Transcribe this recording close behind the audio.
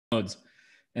nodes,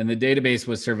 and the database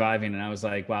was surviving. And I was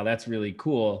like, wow, that's really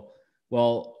cool.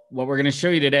 Well, what we're going to show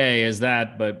you today is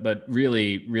that, but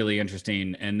really, really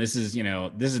interesting. And this is,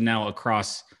 this is now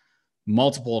across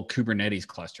multiple Kubernetes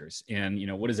clusters. And,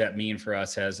 what does that mean for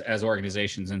us as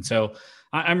organizations? And so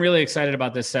I'm really excited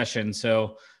about this session.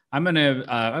 So I'm going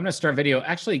to start video.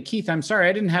 Actually, Keith, I'm sorry,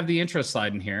 I didn't have the intro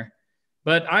slide in here,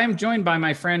 but I am joined by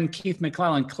my friend, Keith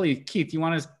McClellan. Keith, you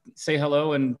want to say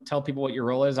hello and tell people what your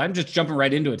role is? I'm just jumping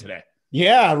right into it today.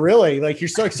 Yeah, really. Like, you're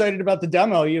so excited about the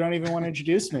demo, you don't even want to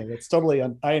introduce me. That's totally,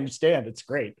 I understand. It's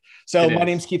great. So my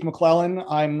name's Keith McClellan.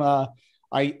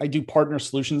 I do partner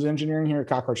solutions engineering here at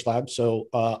Cockroach Labs. So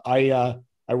I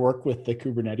work with the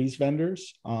Kubernetes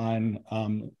vendors on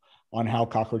how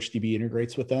CockroachDB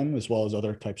integrates with them, as well as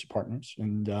other types of partners.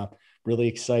 And really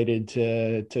excited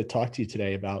to talk to you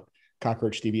today about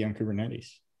CockroachDB on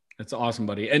Kubernetes. That's awesome,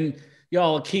 buddy. And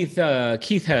y'all, Keith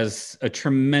has a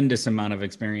tremendous amount of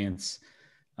experience.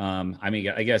 I mean,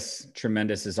 I guess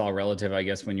tremendous is all relative, I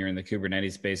guess, when you're in the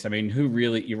Kubernetes space. I mean,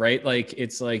 you're right? Like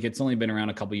it's only been around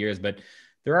a couple of years, but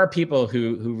there are people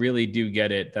who really do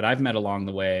get it that I've met along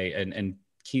the way. And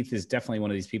Keith is definitely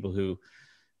one of these people who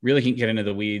really can get into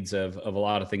the weeds of a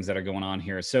lot of things that are going on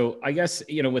here. So I guess,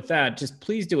 with that, just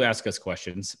please do ask us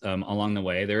questions along the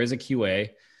way. There is a QA.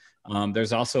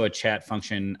 There's also a chat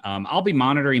function. I'll be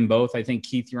monitoring both. I think,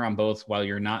 Keith, you're on both while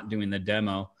you're not doing the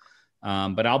demo.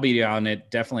 But I'll be on it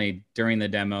definitely during the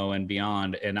demo and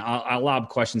beyond. And I'll lob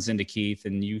questions into Keith,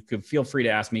 and you could feel free to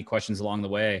ask me questions along the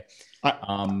way.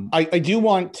 I do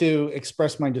want to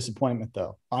express my disappointment,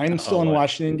 though. I'm still in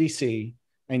Washington, D.C.,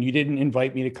 and you didn't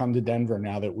invite me to come to Denver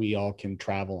now that we all can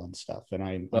travel and stuff. And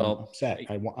I'm upset.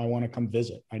 I want to come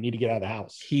visit. I need to get out of the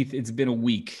house. Keith, it's been a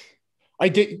week. I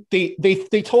did.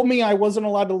 They told me I wasn't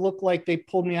allowed to look like they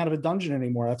pulled me out of a dungeon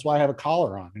anymore. That's why I have a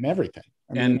collar on and everything.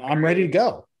 I'm ready to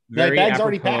go. That bag's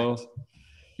already packed.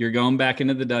 You're going back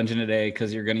into the dungeon today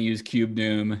because you're going to use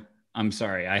KubeDoom. I'm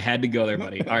sorry. I had to go there,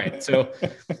 buddy. All right. So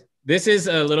this is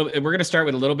we're going to start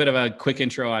with a little bit of a quick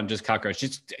intro on just Cockroach,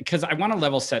 just because I want to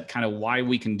level set kind of why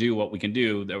we can do what we can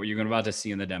do that you're about to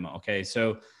see in the demo. Okay.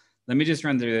 So let me just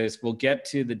run through this. We'll get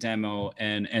to the demo.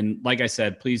 And like I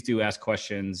said, please do ask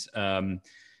questions and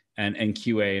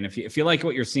QA. And if you like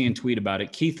what you're seeing, tweet about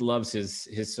it. Keith loves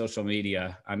his social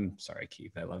media. I'm sorry,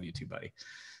 Keith. I love you too, buddy.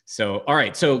 So, all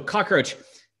right. So Cockroach,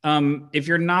 if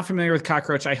you're not familiar with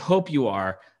Cockroach, I hope you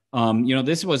are.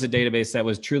 This was a database that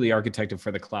was truly architected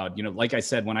for the cloud. Like I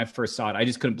said, when I first saw it, I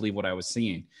just couldn't believe what I was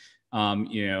seeing.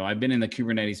 I've been in the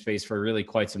Kubernetes space for really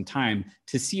quite some time.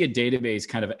 To see a database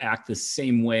kind of act the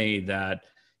same way that,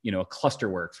 a cluster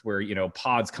works, where,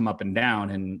 pods come up and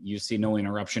down and you see no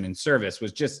interruption in service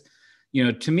was just,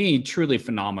 to me, truly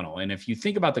phenomenal. And if you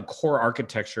think about the core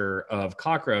architecture of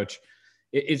Cockroach,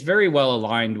 it's very well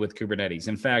aligned with Kubernetes.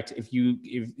 In fact, if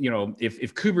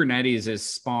Kubernetes is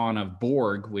spawn of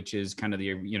Borg, which is kind of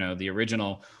the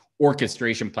original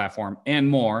orchestration platform and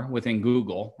more within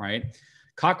Google, right?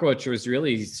 Cockroach was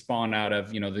really spawned out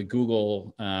of, the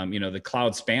Google, the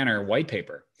Cloud Spanner white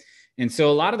paper. And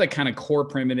so a lot of the kind of core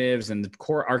primitives and the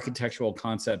core architectural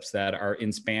concepts that are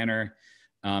in Spanner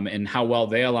and how well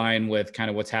they align with kind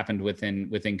of what's happened within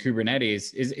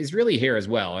Kubernetes is really here as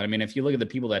well. I mean, if you look at the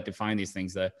people that define these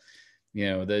things, the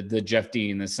Jeff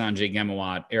Dean, the Sanjay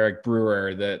Gemawat, Eric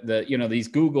Brewer, these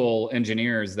Google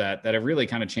engineers that have really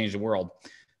kind of changed the world.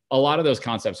 A lot of those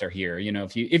concepts are here.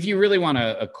 If you really want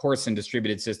a course in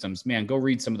distributed systems, man, go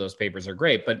read some of those papers. Are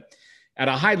great. But at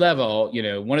a high level,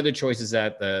 one of the choices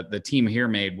that the team here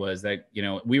made was that,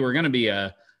 we were going to be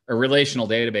a relational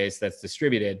database that's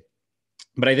distributed.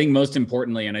 But I think most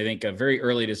importantly, and I think a very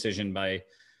early decision by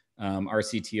our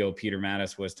CTO, Peter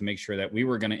Mattis, was to make sure that we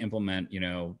were going to implement,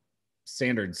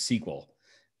 standard SQL.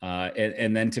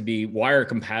 And then to be wire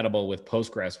compatible with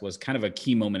Postgres was kind of a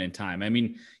key moment in time. I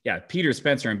mean, yeah, Peter,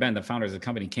 Spencer, and Ben, the founders of the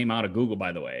company, came out of Google,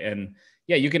 by the way. And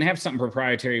yeah, you can have something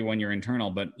proprietary when you're internal,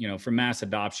 but for mass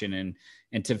adoption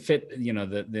and to fit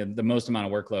the most amount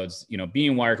of workloads,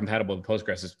 being wire compatible with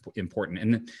Postgres is important,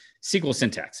 and SQL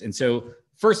syntax. And so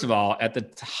first of all, at the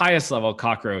highest level,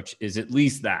 Cockroach is at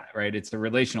least that, right? It's a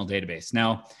relational database.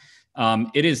 Now,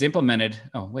 it is implemented.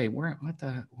 Oh, wait, why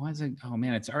is it? Oh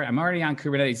man, I'm already on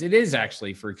Kubernetes. It is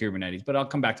actually for Kubernetes, but I'll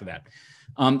come back to that.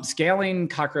 Scaling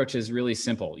Cockroach is really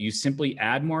simple. You simply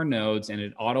add more nodes and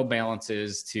it auto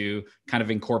balances to kind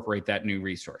of incorporate that new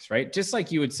resource, right? Just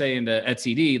like you would say into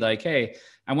etcd, like, hey,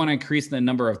 I want to increase the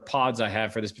number of pods I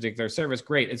have for this particular service.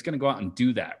 Great, it's going to go out and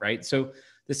do that, right? So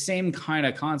the same kind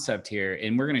of concept here.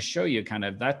 And we're going to show you kind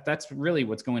of that's really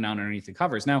what's going on underneath the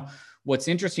covers. Now, what's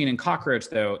interesting in Cockroach,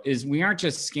 though, is we aren't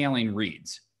just scaling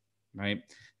reads, right?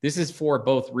 This is for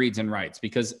both reads and writes,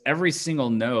 because every single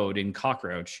node in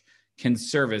Cockroach can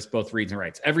service both reads and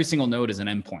writes. Every single node is an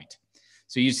endpoint.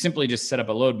 So you simply just set up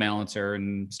a load balancer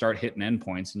and start hitting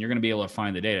endpoints, and you're going to be able to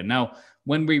find the data. Now,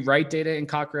 when we write data in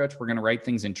Cockroach, we're going to write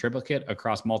things in triplicate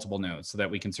across multiple nodes so that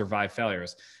we can survive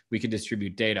failures. We can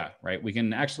distribute data, right? We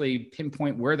can actually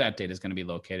pinpoint where that data is going to be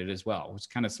located as well, which is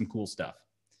kind of some cool stuff.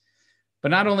 But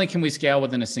not only can we scale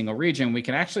within a single region, we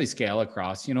can actually scale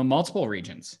across, multiple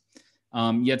regions,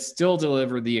 yet still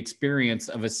deliver the experience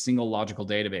of a single logical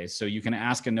database. So you can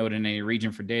ask a node in any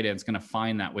region for data, it's going to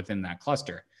find that within that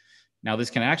cluster. Now,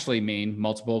 this can actually mean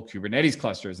multiple Kubernetes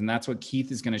clusters, and that's what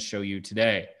Keith is going to show you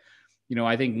today.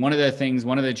 I think one of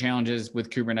the challenges with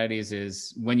Kubernetes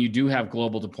is when you do have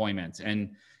global deployments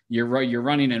and you're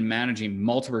running and managing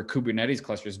multiple Kubernetes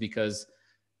clusters, because,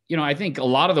 I think a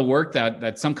lot of the work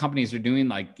that some companies are doing,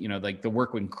 like the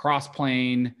work with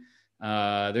Crossplane,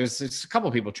 there's a couple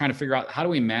of people trying to figure out how do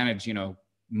we manage,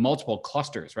 multiple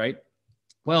clusters, right?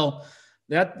 Well,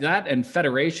 that and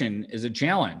federation is a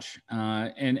challenge.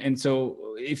 And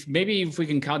so if we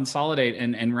can consolidate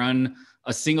and run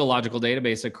a single logical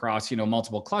database across,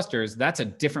 multiple clusters, that's a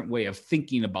different way of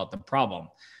thinking about the problem.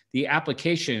 The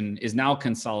application is now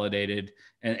consolidated,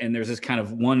 and there's this kind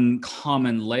of one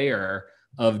common layer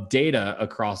of data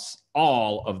across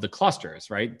all of the clusters,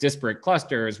 right? Disparate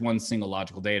clusters, one single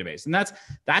logical database. And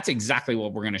that's exactly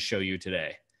what we're going to show you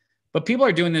today. But people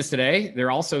are doing this today.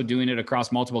 They're also doing it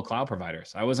across multiple cloud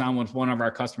providers. I was on with one of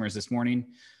our customers this morning,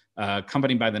 a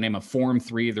company by the name of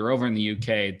Form3. They're over in the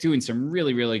UK doing some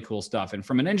really, really cool stuff. And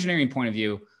from an engineering point of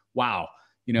view, wow,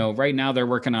 right now they're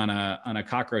working on a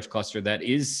Cockroach cluster that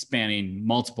is spanning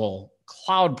multiple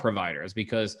cloud providers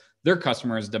because their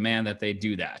customers demand that they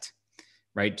do that,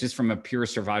 right? Just from a pure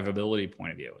survivability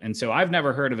point of view. And so I've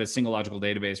never heard of a single logical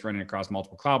database running across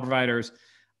multiple cloud providers.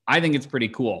 I think it's pretty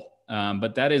cool.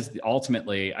 But that is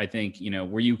ultimately, I think,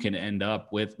 where you can end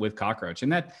up with Cockroach.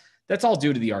 And that's all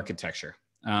due to the architecture.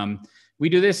 We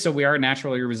do this so we are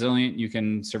naturally resilient. You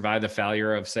can survive the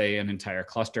failure of, say, an entire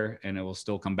cluster, and it will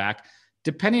still come back,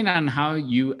 depending on how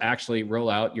you actually roll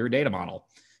out your data model.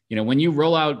 When you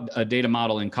roll out a data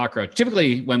model in Cockroach,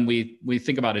 typically when we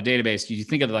think about a database, you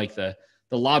think of like the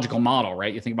logical model,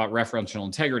 right? You think about referential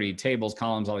integrity, tables,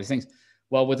 columns, all these things.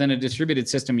 Well, within a distributed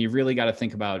system, you've really got to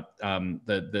think about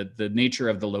the nature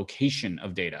of the location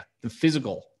of data, the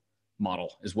physical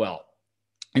model as well.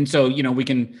 And so, we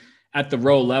can, at the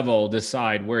row level,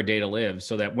 decide where data lives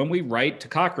so that when we write to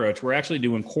Cockroach, we're actually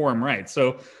doing quorum writes.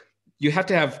 So you have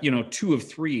to have, 2 of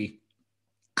 3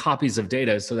 copies of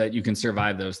data so that you can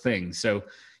survive those things. So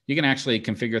you can actually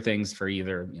configure things for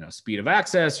either, speed of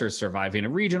access or surviving a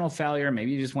regional failure.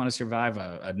 Maybe you just want to survive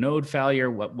a node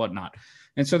failure, whatnot.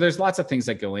 And so there's lots of things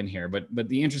that go in here, but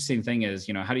the interesting thing is,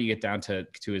 how do you get down to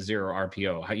a 0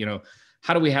 RPO?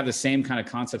 How do we have the same kind of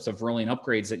concepts of rolling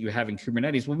upgrades that you have in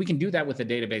Kubernetes? Well, we can do that with a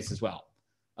database as well.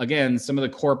 Again, some of the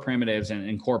core primitives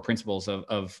and core principles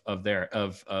of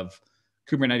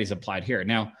Kubernetes applied here.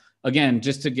 Now, again,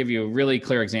 just to give you a really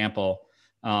clear example,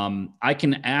 I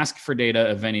can ask for data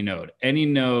of any node. Any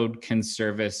node can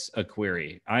service a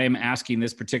query. I am asking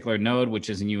this particular node, which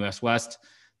is in US West,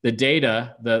 the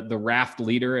data, the raft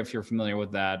leader, if you're familiar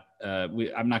with that,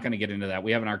 I'm not going to get into that.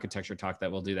 We have an architecture talk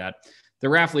that will do that. The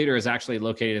raft leader is actually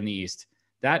located in the east.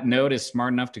 That node is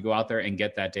smart enough to go out there and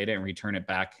get that data and return it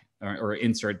back or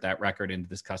insert that record into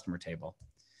this customer table.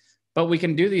 But we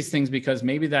can do these things because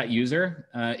maybe that user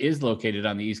is located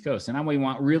on the East Coast, and now we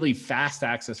want really fast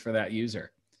access for that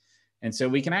user. And so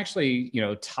we can actually,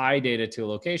 tie data to a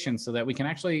location so that we can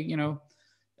actually,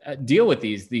 deal with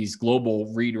these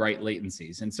global read-write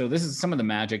latencies. And so this is some of the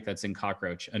magic that's in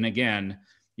Cockroach. And again,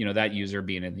 that user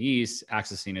being in the East,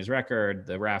 accessing his record,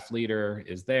 the raft leader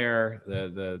is there,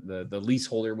 the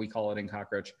leaseholder, we call it in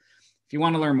Cockroach. If you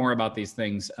want to learn more about these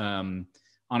things,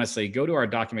 honestly, go to our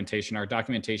documentation. Our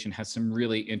documentation has some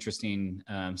really interesting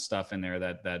stuff in there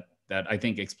that I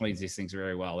think explains these things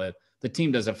very well. The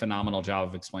team does a phenomenal job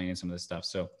of explaining some of this stuff.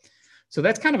 So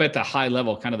that's kind of at the high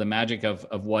level, kind of the magic of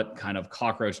what kind of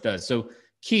Cockroach does. So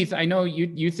Keith, I know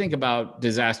you think about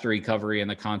disaster recovery in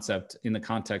the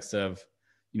context of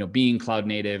being cloud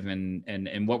native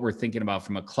and what we're thinking about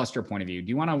from a cluster point of view. Do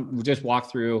you want to just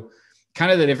walk through kind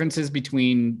of the differences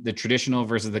between the traditional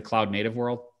versus the cloud native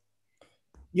world?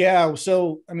 Yeah.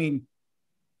 So,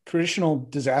 traditional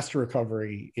disaster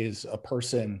recovery is a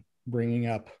person bringing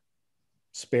up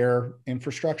spare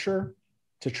infrastructure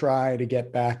to try to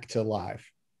get back to live,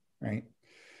 right?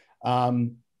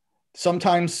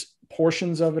 Sometimes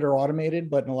portions of it are automated,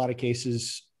 but in a lot of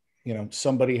cases,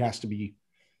 somebody has to be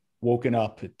woken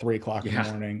up at 3 o'clock in the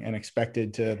morning and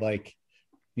expected to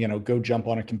go jump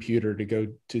on a computer to go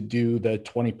to do the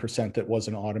 20% that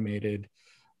wasn't automated.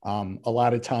 A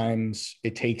lot of times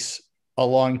it takes a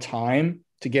long time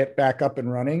to get back up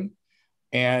and running,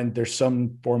 and there's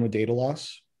some form of data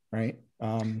loss, right?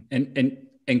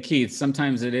 And Keith,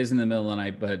 sometimes it is in the middle of the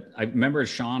night, but I remember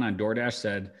Sean on DoorDash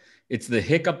said it's the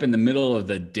hiccup in the middle of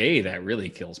the day that really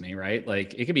kills me, right?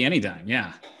 Like it could be anytime.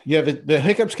 Yeah. Yeah. The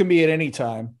hiccups can be at any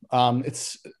time.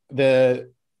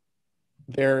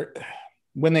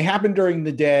 When they happen during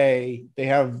the day, they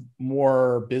have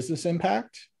more business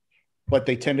impact, but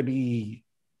they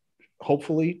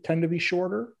hopefully tend to be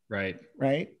shorter. Right.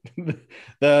 Right.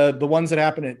 The ones that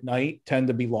happen at night tend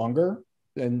to be longer.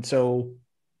 And so,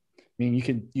 I mean,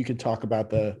 you can talk about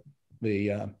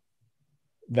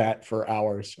that for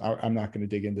hours. I'm not going to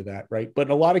dig into that. Right. But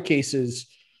in a lot of cases,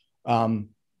 we're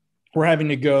having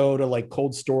to go to like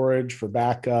cold storage for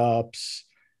backups,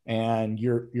 and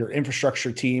your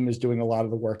infrastructure team is doing a lot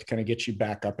of the work to kind of get you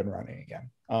back up and running again.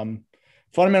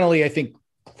 Fundamentally, I think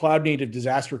cloud native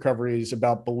disaster recovery is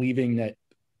about believing that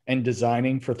and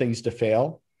designing for things to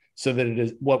fail, so that it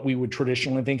is what we would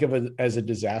traditionally think of as a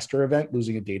disaster event.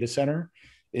 Losing a data center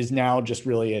is now just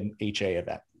really an HA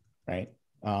event, right?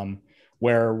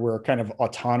 Where we're kind of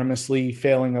autonomously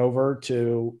failing over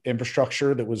to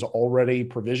infrastructure that was already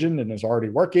provisioned and is already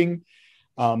working.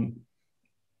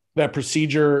 That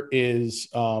procedure is,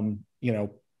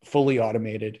 fully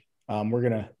automated. We're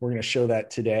gonna show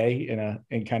that today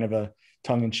in kind of a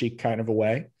tongue-in-cheek kind of a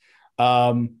way,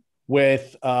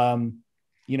 with a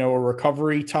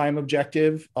recovery time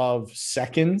objective of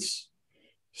seconds.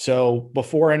 So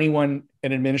before an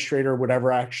administrator would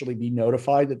ever actually be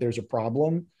notified that there's a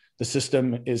problem, the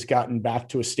system is gotten back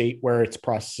to a state where it's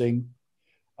processing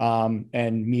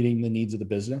and meeting the needs of the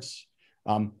business.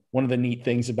 One of the neat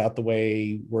things about the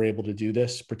way we're able to do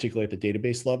this, particularly at the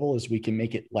database level, is we can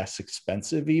make it less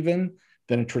expensive even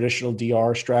than a traditional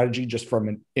DR strategy, just from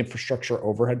an infrastructure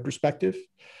overhead perspective,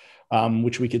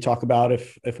 which we could talk about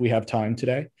if we have time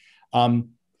today.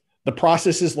 The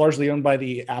process is largely owned by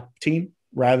the app team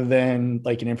rather than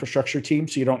like an infrastructure team.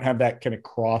 So you don't have that kind of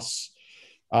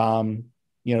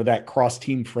that cross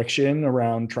team friction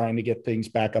around trying to get things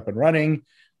back up and running.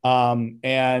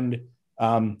 The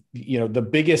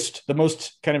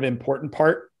most kind of important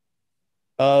part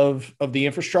of the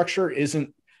infrastructure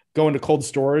isn't going to cold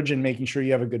storage and making sure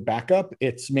you have a good backup.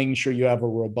 It's making sure you have a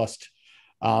robust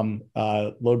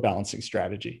load balancing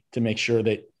strategy to make sure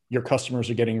that your customers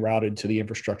are getting routed to the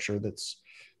infrastructure that's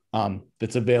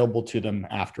available to them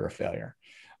after a failure.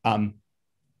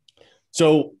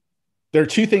 So there are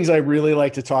two things I really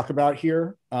like to talk about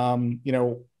here.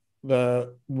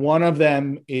 The one of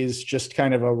them is just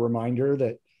kind of a reminder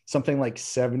that something like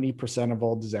 70% of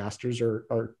all disasters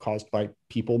are caused by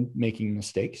people making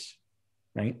mistakes,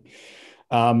 right?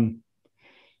 And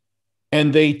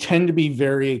they tend to be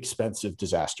very expensive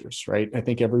disasters, right? I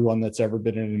think everyone that's ever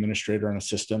been an administrator on a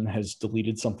system has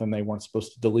deleted something they weren't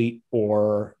supposed to delete,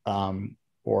 or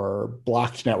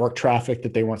blocked network traffic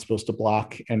that they weren't supposed to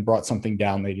block, and brought something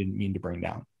down they didn't mean to bring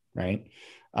down, right?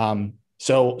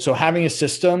 So having a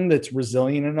system that's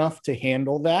resilient enough to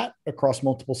handle that across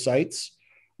multiple sites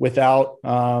without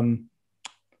a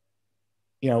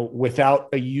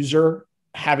user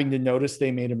having to notice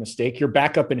they made a mistake, you're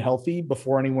back up and healthy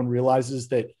before anyone realizes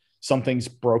that something's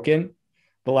broken.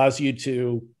 It allows you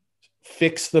to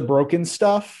fix the broken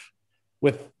stuff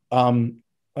with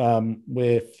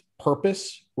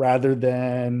purpose rather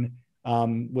than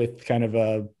with kind of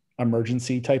a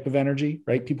emergency type of energy,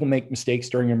 right? People make mistakes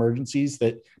during emergencies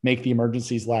that make the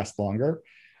emergencies last longer.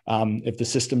 If the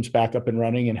system's back up and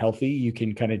running and healthy, you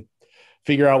can kind of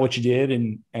figure out what you did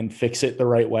and fix it the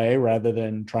right way, rather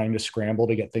than trying to scramble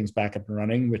to get things back up and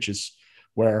running, which is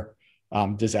where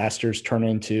disasters turn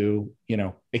into,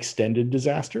 extended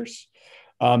disasters.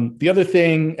 The other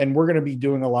thing, and we're going to be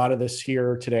doing a lot of this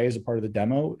here today as a part of the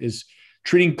demo, is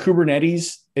treating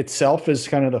Kubernetes itself as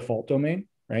kind of the fault domain,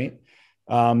 right?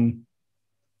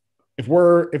 If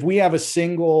we have a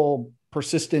single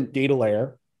persistent data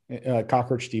layer,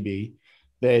 CockroachDB,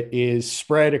 that is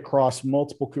spread across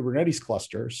multiple Kubernetes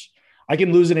clusters, I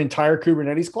can lose an entire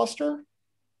Kubernetes cluster,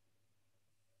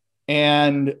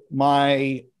 and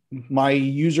my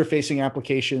user-facing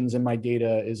applications and my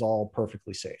data is all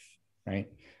perfectly safe, right?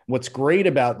 What's great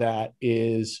about that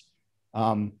is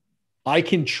I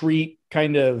can treat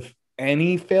kind of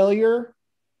any failure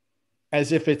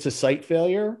as if it's a site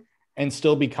failure and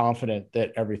still be confident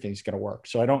that everything's going to work.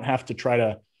 So I don't have to try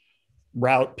to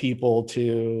route people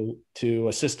to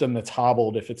a system that's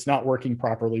hobbled. If it's not working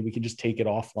properly, we can just take it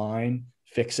offline,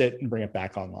 fix it, and bring it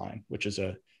back online, which is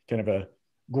a kind of a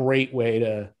great way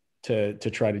to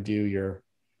try to do your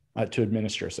to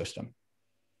administer a system.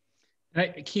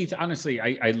 Keith, honestly,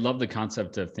 I love the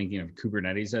concept of thinking of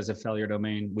Kubernetes as a failure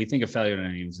domain. We think of failure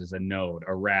domains as a node,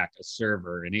 a rack, a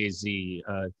server, an AZ,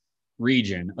 a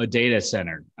region, a data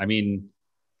center. I mean,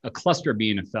 a cluster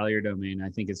being a failure domain, I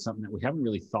think is something that we haven't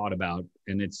really thought about.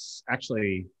 And it's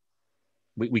actually,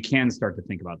 we can start to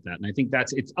think about that. And I think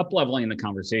it's up-leveling the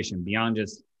conversation beyond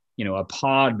just, a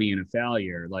pod being a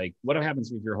failure. Like, what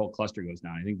happens if your whole cluster goes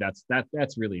down? I think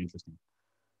that's really interesting.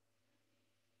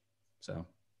 So.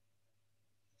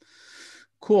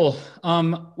 Cool.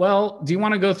 Well, do you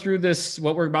want to go through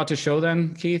what we're about to show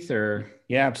then, Keith, or?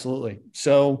 Yeah, absolutely.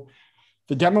 So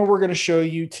the demo we're going to show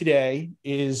you today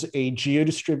is a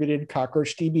geo-distributed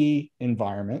CockroachDB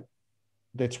environment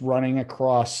that's running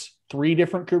across 3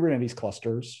 different Kubernetes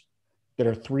clusters that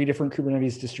are 3 different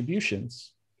Kubernetes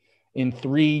distributions in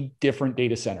 3 different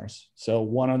data centers. So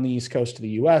one on the East Coast of the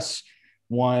US,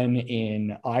 one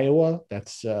in Iowa,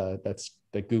 that's the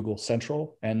Google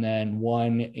Central, and then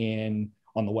one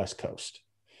on the West Coast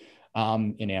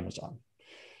in Amazon.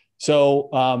 So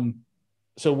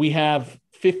we have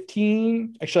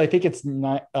 15, actually, I think it's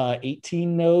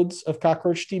 18 nodes of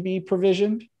CockroachDB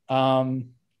provisioned. And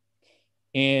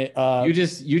you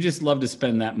just love to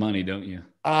spend that money, don't you?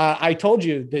 I told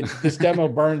you that this demo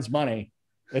burns money.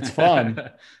 It's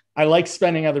fun. I like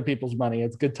spending other people's money.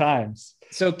 It's good times.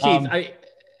 So Keith,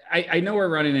 I know we're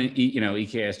running an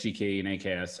EKS, GKE, and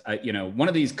AKS. One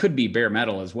of these could be bare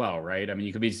metal as well, right? I mean,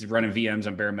 you could be just running VMs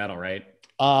on bare metal, right?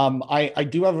 I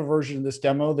do have a version of this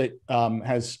demo that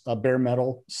has a bare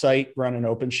metal site running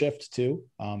OpenShift too.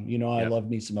 I love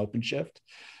me some OpenShift.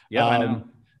 Yeah, I know.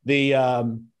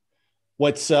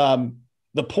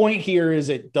 The point here is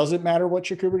it doesn't matter what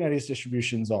your Kubernetes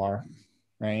distributions are,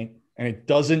 right? And it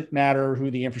doesn't matter who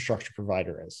the infrastructure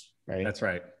provider is, right? That's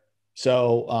right.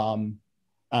 So,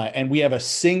 and we have a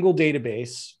single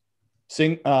database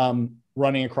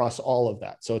running across all of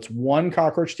that. So it's one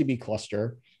CockroachDB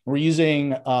cluster. We're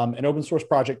using an open source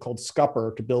project called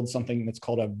Skupper to build something that's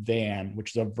called a VAN,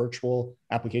 which is a virtual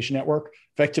application network.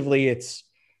 Effectively, it's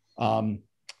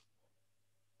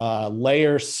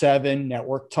layer 7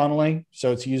 network tunneling.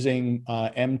 So it's using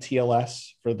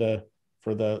MTLS for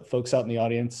the folks out in the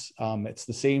audience. It's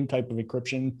the same type of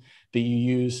encryption that you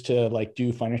use to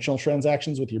do financial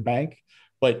transactions with your bank,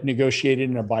 but negotiated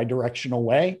in a bi-directional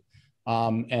way,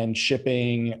 and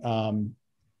shipping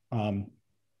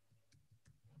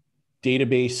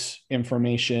database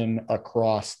information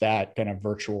across that kind of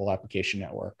virtual application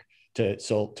network to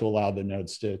allow the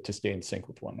nodes to stay in sync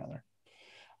with one another.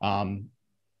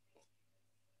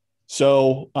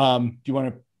 Do you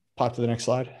want to pop to the next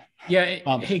slide?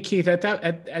 Yeah. Hey, Keith, at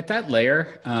that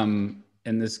layer, and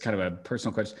this is kind of a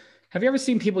personal question. Have you ever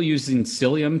seen people using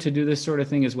Cilium to do this sort of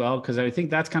thing as well? Because I think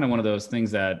that's kind of one of those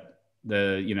things that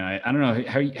I don't know.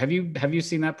 Have you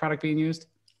seen that product being used?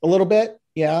 A little bit,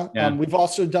 yeah. We've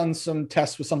also done some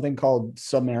tests with something called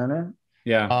Submariner,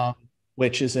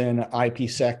 which is an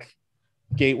IPsec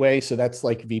gateway. So that's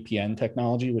like VPN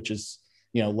technology, which is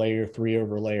layer 3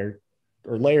 over layer,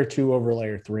 or layer 2 over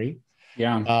layer 3.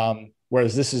 Yeah.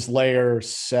 Whereas this is layer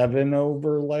 7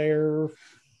 over layer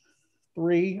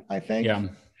 3, I think. Yeah.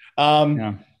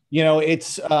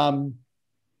 It's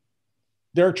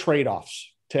there are trade-offs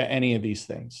to any of these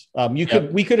things.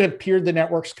 We could have peered the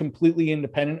networks completely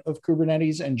independent of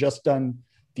Kubernetes and just done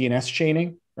DNS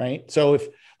chaining, right? So if,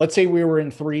 let's say we were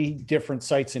in 3 different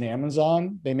sites in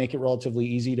Amazon, they make it relatively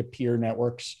easy to peer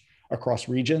networks across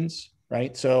regions,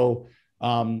 right? So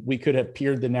we could have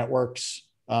peered the networks,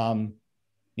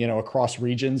 across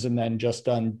regions and then just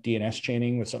done DNS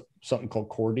chaining with something called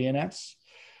core DNS.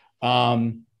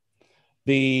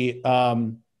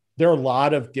 There are a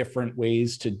lot of different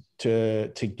ways to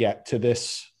get to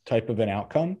this type of an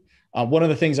outcome. One of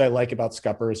the things I like about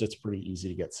Skupper is it's pretty easy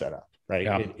to get set up, right?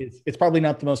 Yeah. It's probably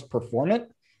not the most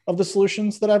performant of the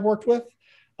solutions that I've worked with,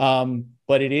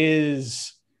 but it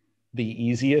is the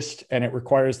easiest and it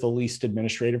requires the least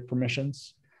administrative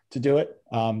permissions to do it.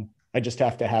 I just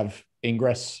have to have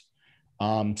ingress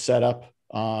set up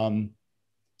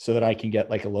so that I can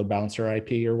get like a load balancer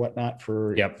IP or whatnot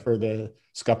for the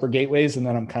Skupper gateways, and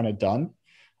then I'm kind of done.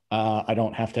 I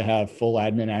don't have to have full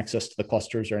admin access to the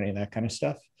clusters or any of that kind of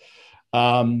stuff.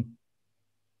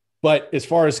 But as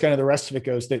far as kind of the rest of it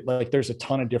goes, there's a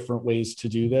ton of different ways to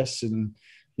do this, and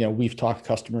we've talked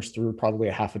customers through probably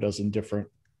a half a dozen different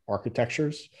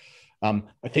architectures. I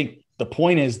think the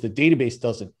point is the database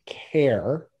doesn't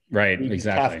care Right.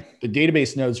 Exactly. The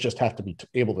database nodes just have to be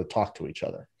able to talk to each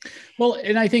other. Well,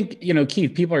 and I think,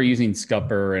 Keith, people are using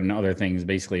Skupper and other things,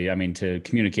 basically, to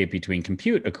communicate between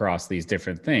compute across these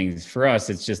different things. For us,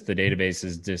 it's just the database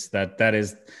is just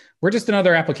we're just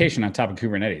another application on top of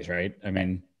Kubernetes, right?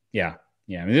 Yeah.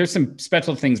 There's some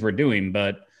special things we're doing,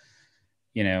 but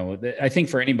I think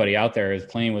for anybody out there is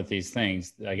playing with these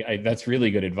things, that's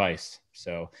really good advice.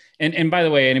 So, and by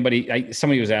the way,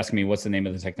 somebody was asking me what's the name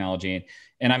of the technology,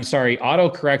 and I'm sorry,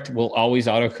 autocorrect will always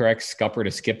autocorrect Skupper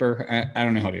to Skipper. I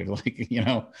don't know how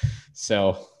to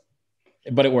so,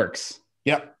 but it works.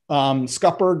 Yep.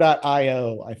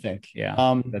 Skupper.io, I think.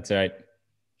 Yeah, that's right.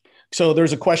 So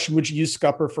there's a question, would you use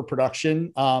Skupper for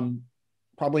production?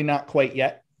 Probably not quite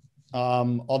yet.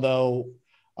 Although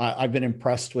I've been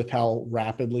impressed with how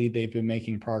rapidly they've been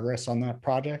making progress on that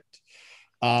project.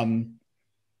 I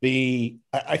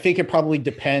think it probably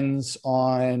depends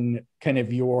on kind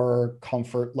of your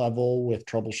comfort level with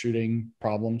troubleshooting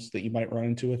problems that you might run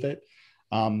into with it.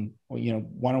 Why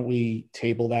don't we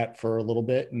table that for a little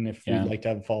bit? And if you'd like to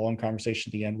have a follow-on conversation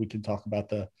at the end, we can talk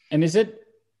about And is it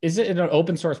an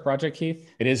open source project, Keith?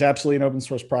 It is absolutely an open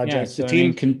source project. Yeah, so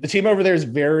the team over there is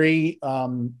very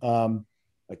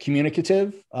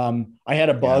communicative. I had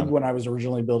a bug when I was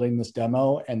originally building this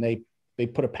demo, and they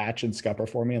put a patch in Skupper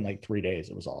for me in like 3 days.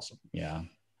 It was awesome. Yeah.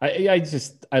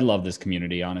 I love this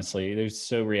community, honestly. They're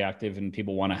so reactive and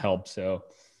people want to help. So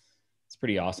it's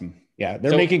pretty awesome. Yeah.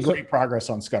 They're making great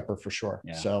progress on Skupper for sure.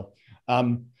 Yeah. So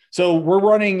we're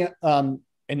running an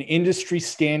industry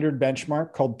standard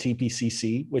benchmark called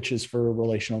TPCC, which is for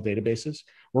relational databases.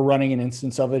 We're running an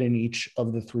instance of it in each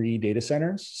of the 3 data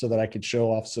centers so that I could show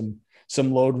off some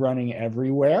load running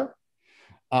everywhere.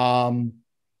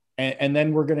 And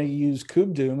then we're going to use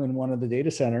KubeDoom in one of the data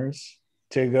centers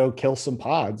to go kill some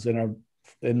pods in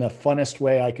the funnest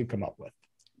way I could come up with.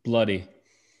 Bloody.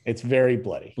 It's very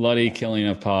bloody. Bloody killing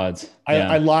of pods.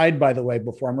 I lied, by the way,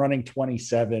 before. I'm running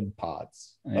 27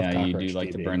 pods. Yeah, you do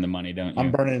like to burn the money, don't you?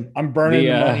 I'm burning the money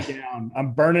down.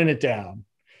 I'm burning it down.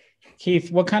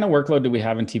 Keith, what kind of workload do we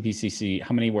have in TPCC?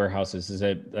 How many warehouses? Is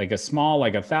it like a small,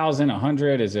 like 1,000,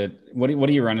 100? Is it, what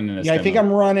are you running in this? Yeah, I think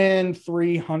I'm running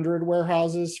 300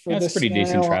 warehouses for this. That's pretty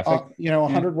decent traffic.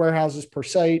 100 warehouses per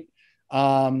site.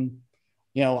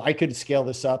 I could scale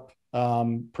this up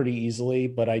pretty easily,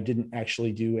 but I didn't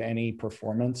actually do any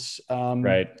performance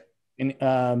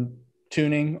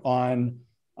tuning on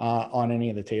any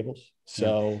of the tables.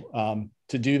 So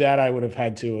to do that, I would have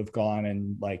had to have gone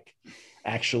and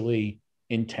actually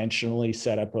intentionally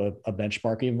set up a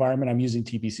benchmarking environment. I'm using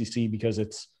TPCC because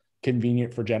it's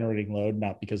convenient for generating load,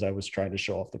 not because I was trying to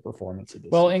show off the performance of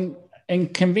this. Well,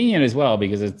 and convenient as well,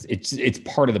 because it's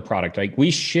part of the product. Like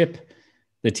we ship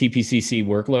the TPCC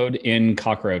workload in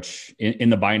Cockroach in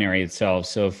the binary itself.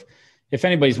 So if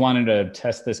anybody's wanted to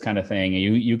test this kind of thing,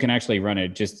 you can actually run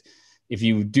it. Just if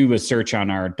you do a search on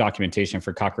our documentation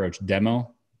for Cockroach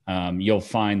demo, you'll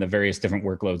find the various different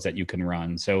workloads that you can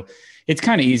run. So it's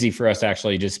kind of easy for us to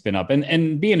actually just spin up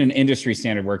and being an industry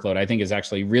standard workload, I think is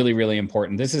actually really, really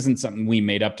important. This isn't something we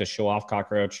made up to show off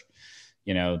Cockroach.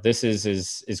 This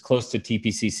is close to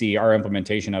TPCC. Our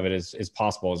implementation of it is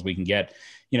possible as we can get.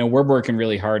 We're working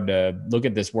really hard to look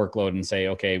at this workload and say,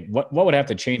 okay, what would have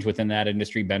to change within that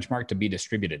industry benchmark to be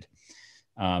distributed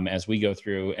as we go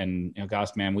through. And gosh,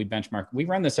 man, we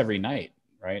run this every night,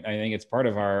 right? I think it's part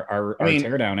of our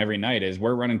teardown every night is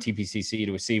we're running TPCC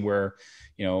to see where,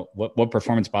 what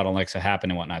performance bottlenecks have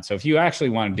happened and whatnot. So if you actually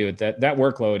want to do it, that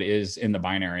workload is in the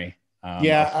binary.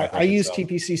 I use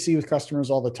TPCC with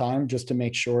customers all the time just to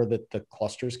make sure that the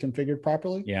cluster is configured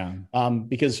properly. Yeah.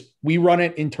 Because we run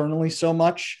it internally so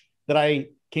much that I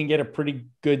can get a pretty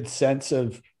good sense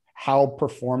of how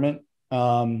performant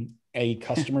a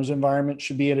customer's environment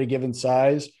should be at a given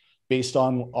size based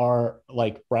on our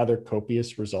rather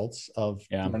copious results of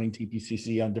running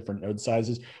TPCC on different node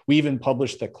sizes. We even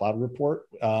published the cloud report,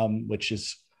 which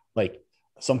is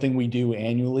something we do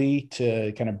annually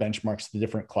to kind of benchmarks the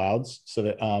different clouds. So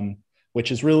that,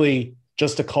 which is really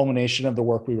just a culmination of the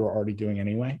work we were already doing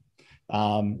anyway.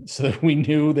 So that we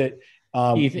knew that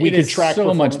we could track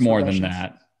so much more than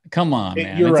that. Come on,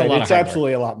 man. You're right. It's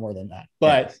absolutely a lot more than that,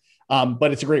 but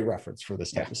it's a great reference for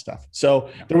this type of stuff. So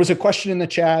there was a question in the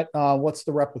chat. What's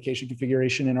the replication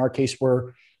configuration? In our case,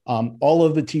 where all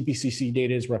of the TPCC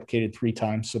data is replicated 3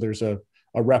 times. So there's a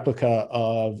replica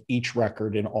of each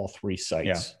record in all 3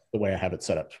 sites, the way I have it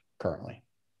set up currently.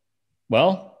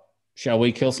 Well, shall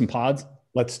we kill some pods?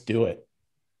 Let's do it.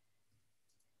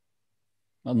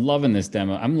 I'm loving this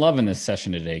demo. I'm loving this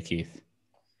session today, Keith.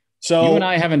 So you and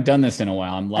I haven't done this in a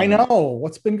while. I'm loving I it. know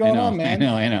what's been going on, man.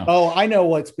 I know. Oh, I know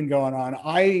what's been going on.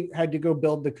 I had to go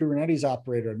build the Kubernetes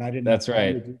operator, and I didn't That's have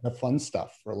time right. to do the fun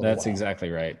stuff for a little That's while. exactly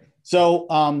right. So,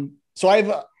 so I have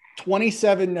a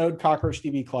 27 node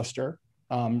CockroachDB cluster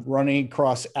running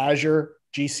across Azure,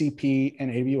 GCP,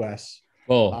 and AWS.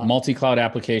 Well, multi-cloud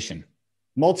application.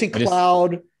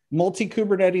 Multi-cloud,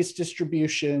 multi-Kubernetes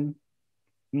distribution,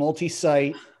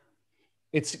 multi-site.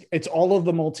 It's all of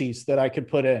the multis that I could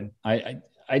put in. I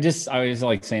always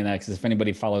like saying that because if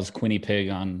anybody follows Quinny Pig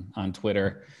on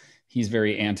Twitter, he's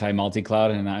very anti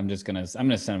multi-cloud, and I'm gonna send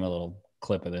him a little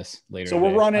clip of this later. So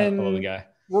we're running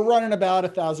about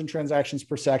 1,000 transactions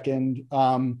per second.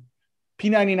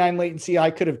 P99 latency,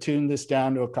 I could have tuned this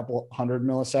down to a couple hundred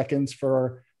milliseconds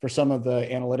for some of the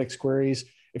analytics queries.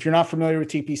 If you're not familiar with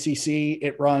TPCC,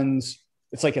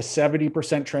 it's like a 70%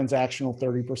 transactional,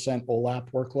 30% OLAP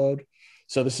workload.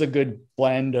 So this is a good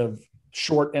blend of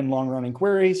short and long running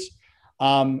queries.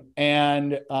 As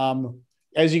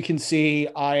you can see,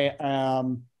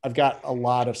 I've got a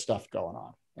lot of stuff going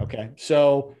on. Okay.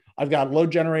 So I've got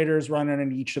load generators running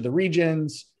in each of the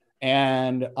regions,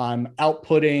 and I'm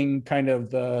outputting kind of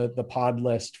the pod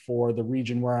list for the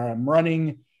region where I'm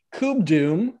running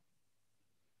KubeDoom,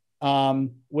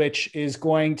 which is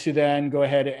going to then go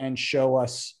ahead and show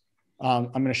us.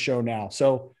 I'm going to show now.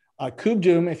 So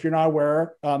KubeDoom, if you're not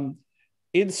aware,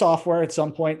 id Software at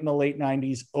some point in the late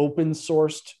 90s open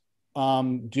sourced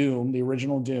Doom, the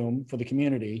original Doom for the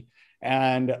community.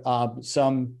 And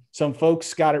some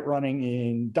folks got it running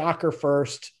in Docker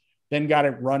first, then got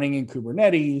it running in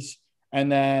Kubernetes.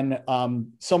 And then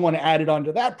someone added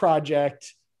onto that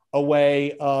project a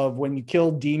way of when you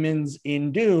kill demons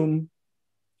in Doom,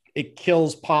 it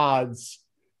kills pods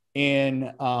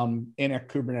in a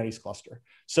Kubernetes cluster.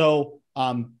 So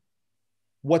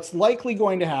what's likely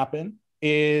going to happen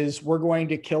is we're going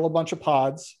to kill a bunch of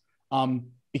pods.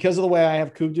 Because of the way I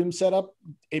have KubeDoom set up,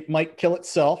 it might kill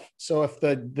itself. So if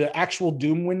the actual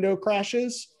Doom window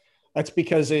crashes, that's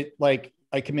because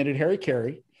I committed Harry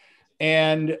Carey.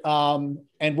 And we're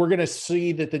going to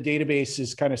see that the database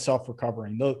is kind of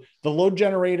self-recovering. The load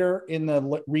generator in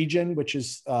the region, which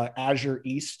is Azure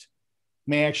East,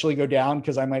 may actually go down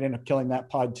because I might end up killing that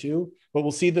pod too. But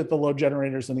we'll see that the load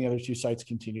generators in the other two sites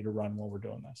continue to run while we're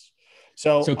doing this.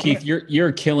 So Keith,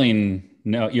 you're killing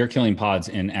pods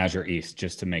in Azure East,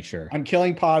 just to make sure. I'm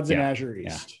killing pods in Azure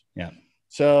East. Yeah.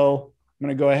 So I'm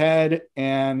going to go ahead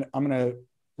and I'm going to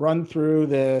run through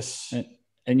this.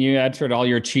 And you entered all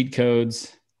your cheat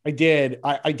codes. I did.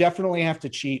 I definitely have to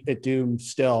cheat at Doom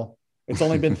still. It's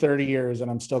only been 30 years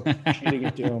and I'm still cheating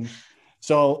at Doom.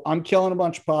 So I'm killing a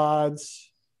bunch of pods.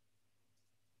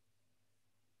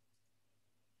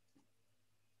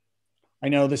 I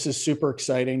know this is super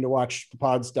exciting to watch the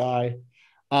pods die.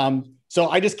 So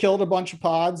I just killed a bunch of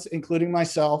pods, including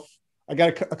myself. I got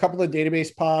a couple of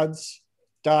database pods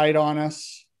died on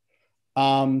us.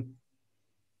 And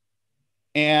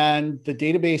the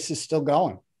database is still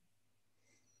going.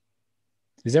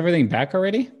 Is everything back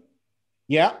already?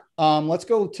 Yeah. Let's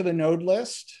go to the node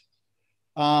list.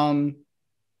 The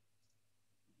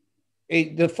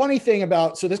funny thing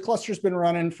so this cluster's been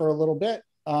running for a little bit.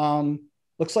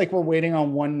 Looks like we're waiting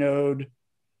on one node.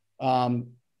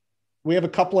 We have a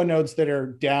couple of nodes that are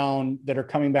down that are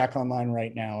coming back online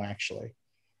right now, actually.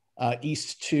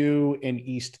 East 2 and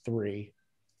East 3.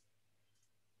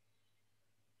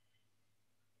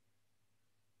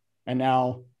 And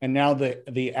now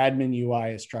the admin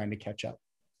UI is trying to catch up.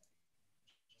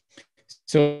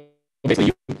 So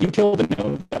basically you killed the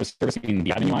node that was servicing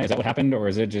the admin UI. Is that what happened? Or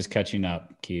is it just catching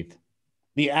up, Keith?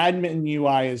 The admin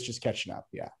UI is just catching up.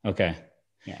 Yeah. Okay.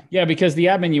 Yeah, because the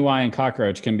admin UI in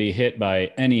Cockroach can be hit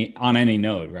by on any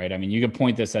node, right? I mean, you could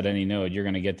point this at any node, you're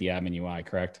going to get the admin UI,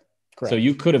 correct? Correct. So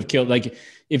you could have killed, like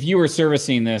if you were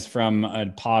servicing this from a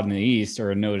pod in the East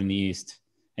or a node in the East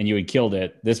and you had killed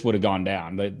it, this would have gone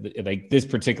down. Like this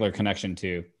particular connection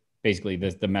to basically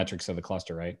the metrics of the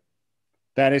cluster, right?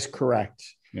 That is correct.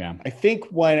 Yeah. I think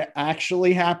what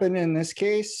actually happened in this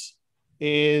case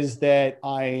is that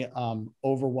I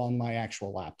overwhelmed my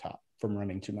actual laptop from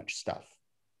running too much stuff.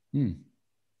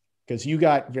 Because you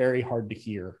got very hard to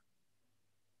hear.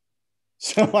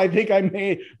 So I think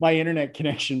my internet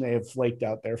connection may have flaked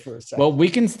out there for a second. Well, we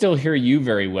can still hear you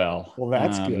very well. Well,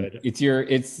 that's good.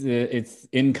 It's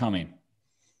incoming.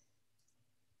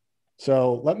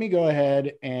 So let me go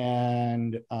ahead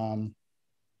and I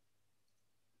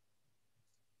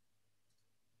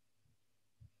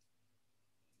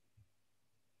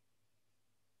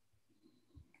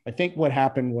think what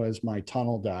happened was my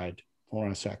tunnel died. Hold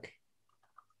on a sec.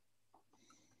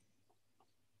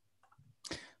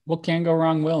 What can go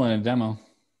wrong will in a demo?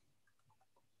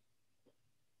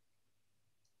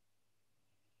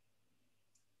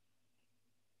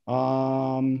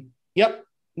 Yep,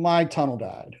 my tunnel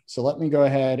died. So let me go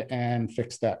ahead and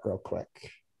fix that real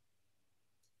quick.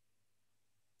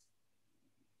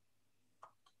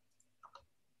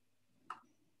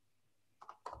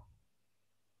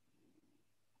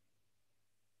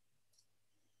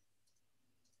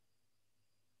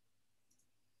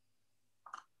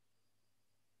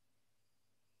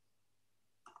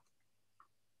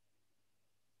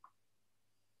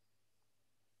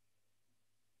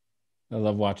 I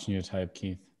love watching you type,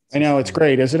 Keith. I know, it's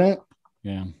great, isn't it?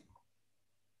 Yeah.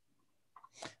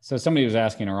 So somebody was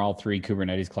asking, are all 3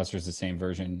 Kubernetes clusters the same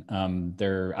version? I don't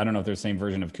know if they're the same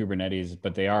version of Kubernetes,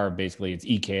 but they are basically, it's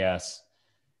EKS,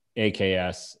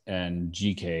 AKS, and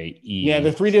GKE. Yeah,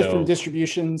 the 3 different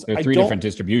distributions. They're 3 different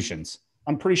distributions.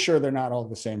 I'm pretty sure they're not all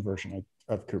the same version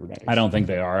of Kubernetes. I don't think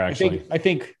they are, actually. I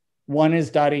think one is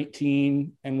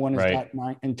 .18 and one is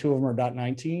 .9, and 2 of them are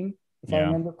 .19, if I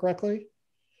remember correctly.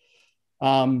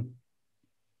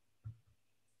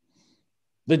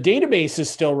 The database is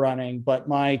still running, but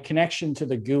my connection to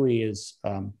the GUI is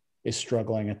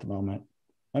struggling at the moment.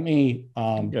 Let me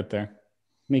get there.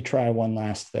 Let me try one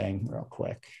last thing real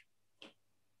quick.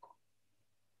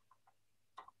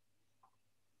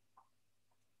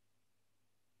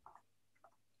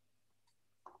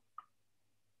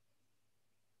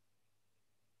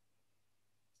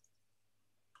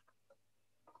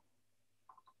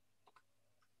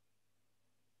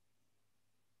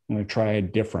 I'm going to try a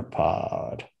different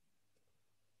pod.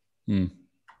 So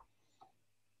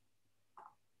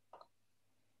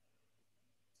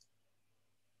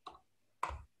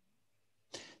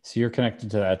you're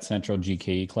connected to that central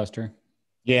GKE cluster?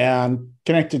 Yeah, I'm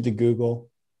connected to Google.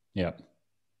 Yep.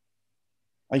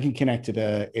 I can connect to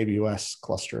the AWS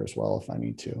cluster as well if I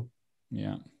need to.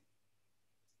 Yeah.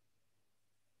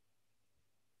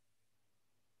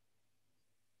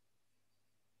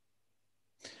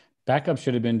 Backup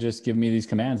should have been just give me these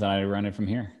commands and I run it from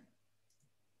here.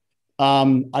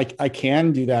 I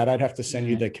can do that. I'd have to send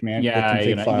you the command. Yeah, the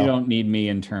config file. You don't need me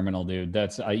in terminal, dude.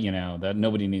 That's that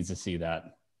nobody needs to see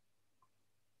that.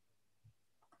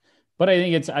 But I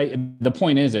think the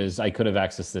point is I could have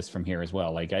accessed this from here as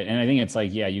well. And I think it's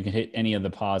like, yeah, you can hit any of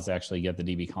the pods to actually get the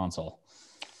DB console.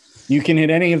 You can hit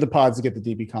any of the pods to get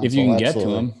the DB console. If you can get to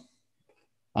them.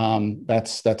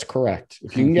 That's correct.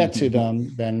 If you can get to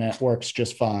them, then that works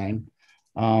just fine.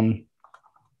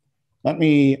 Let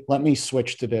me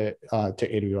switch to the to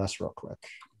AWS real quick.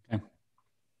 Okay.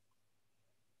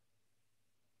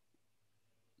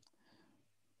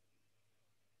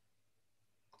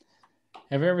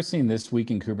 Have you ever seen This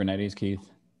Week in Kubernetes, Keith?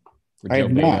 I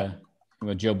have not.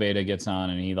 When Joe Beta gets on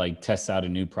and he tests out a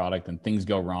new product and things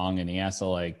go wrong and he has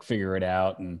to figure it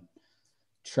out and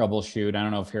troubleshoot. I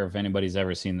don't know if anybody's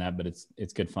ever seen that, but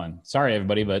it's good fun. Sorry,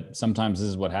 everybody, but sometimes this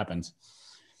is what happens.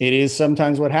 It is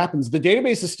sometimes what happens. The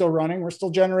database is still running. We're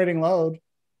still generating load.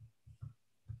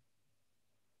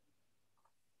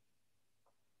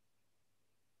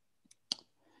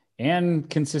 And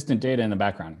consistent data in the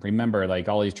background. Remember,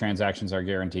 all these transactions are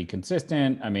guaranteed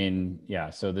consistent. I mean,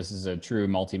 yeah, so this is a true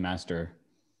multi-master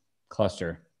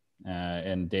cluster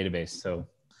and database. So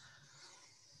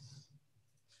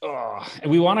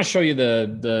we want to show you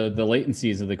the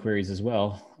latencies of the queries as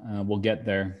well. We'll get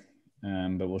there,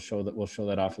 but we'll show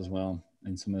that off as well,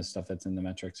 and some of the stuff that's in the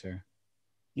metrics here.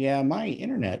 Yeah, my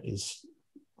internet is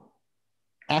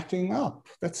acting up.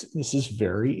 This is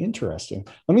very interesting.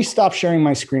 Let me stop sharing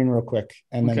my screen real quick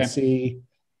and then see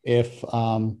if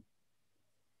I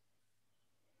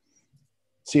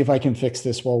can fix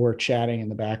this while we're chatting in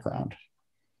the background.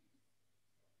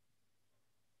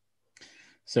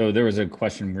 So there was a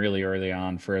question really early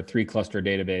on for a 3 cluster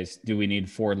database. Do we need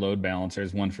 4 load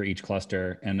balancers, 1 for each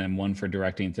cluster, and then 1 for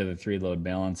directing to the 3 load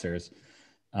balancers?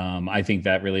 I think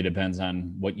that really depends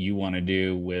on what you want to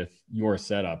do with your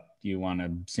setup. Do you want a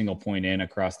single point in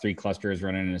across 3 clusters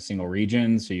running in a single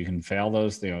region so you can fail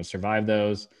those, survive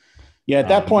those? Yeah, at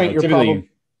that point, you're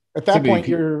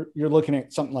looking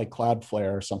at something like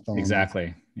Cloudflare or something.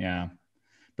 Exactly. Yeah.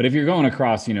 But if you're going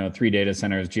across, 3 data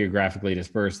centers geographically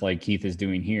dispersed like Keith is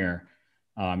doing here,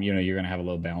 you're going to have a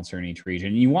load balancer in each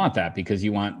region. You want that because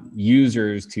you want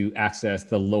users to access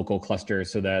the local cluster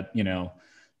so that,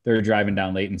 they're driving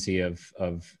down latency of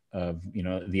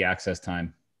the access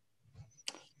time.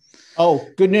 Oh,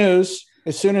 good news.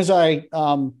 As soon as I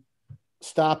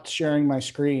stopped sharing my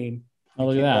screen,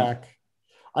 look at that. Back.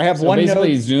 I have one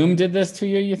basically node. Zoom did this to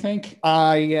you, you think?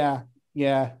 Yeah,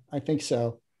 I think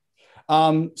so.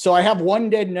 So I have one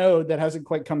dead node that hasn't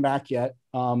quite come back yet.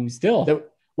 Still.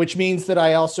 which means that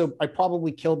I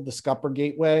probably killed the Skupper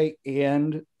gateway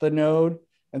and the node.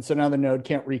 And so now the node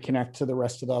can't reconnect to the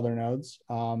rest of the other nodes.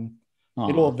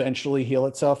 It'll eventually heal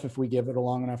itself if we give it a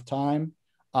long enough time.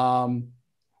 But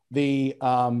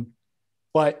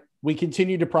we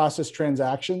continued to process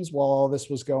transactions while all this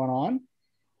was going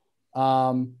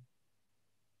on.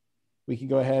 We can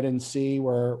go ahead and see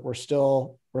where we're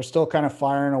still kind of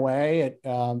firing away at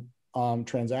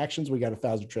transactions. We got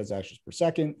 1,000 transactions per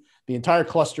second. The entire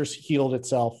cluster's healed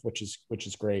itself, which is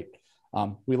great.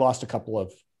 We lost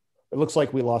it looks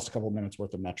like we lost a couple of minutes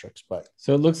worth of metrics, but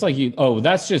so it looks like we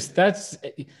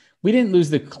didn't lose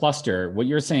the cluster. What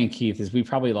you're saying, Keith, is we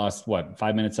probably lost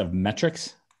 5 minutes of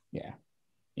metrics?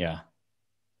 Yeah.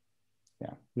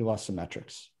 We lost some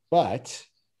metrics, but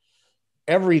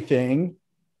everything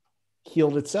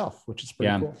healed itself, which is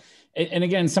pretty cool. And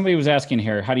again, somebody was asking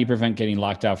here, how do you prevent getting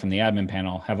locked out from the admin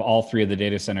panel? Have all 3 of the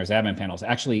data centers admin panels?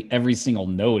 Actually, every single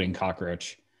node in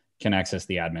Cockroach can access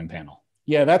the admin panel.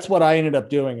 Yeah, that's what I ended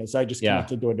up doing is I just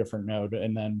connected to a different node,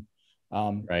 and then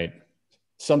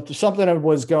something that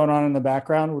was going on in the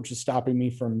background, which is stopping me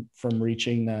from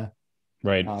reaching the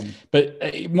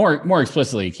but more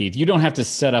explicitly, Keith, you don't have to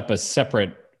set up a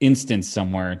separate instance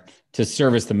somewhere to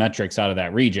service the metrics out of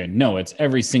that region. No, it's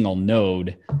every single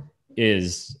node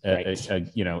is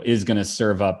is going to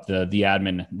serve up the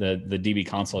admin, the DB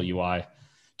console UI,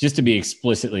 just to be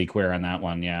explicitly clear on that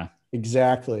one. Yeah,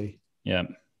 exactly. Yeah.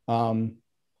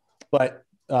 But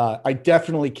I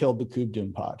definitely killed the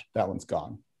KubeDoom pod. That one's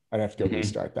gone. I'd have to go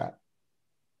restart that.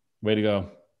 Way to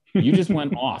go. You just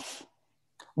went off.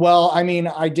 Well, I mean,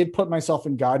 I did put myself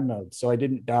in God mode, so I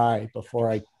didn't die before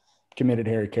I committed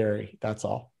Harry Carey. That's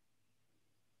all.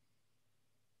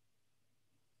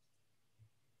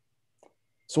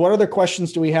 So what other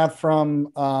questions do we have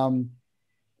from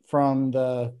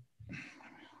the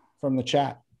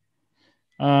chat?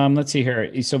 Let's see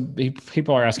here. So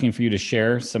people are asking for you to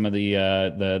share some of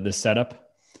the setup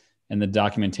and the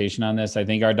documentation on this. I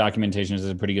think our documentation does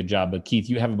a pretty good job, but Keith,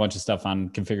 you have a bunch of stuff on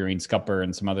configuring Skupper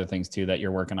and some other things too that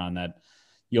you're working on that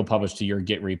you'll publish to your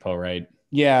Git repo, right?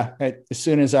 Yeah. As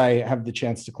soon as I have the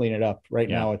chance to clean it up. Right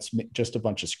now, it's just a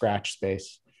bunch of scratch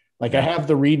space. I have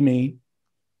the README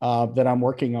that I'm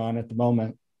working on at the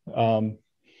moment. But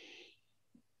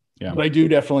I do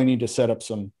definitely need to set up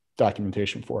some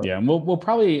documentation for it. Yeah. And we'll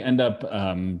probably end up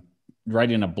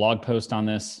writing a blog post on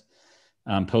this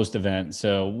post event.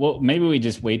 So maybe we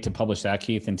just wait to publish that,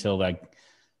 Keith, until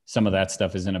some of that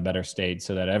stuff is in a better state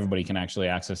so that everybody can actually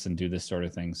access and do this sort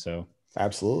of thing. So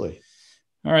absolutely.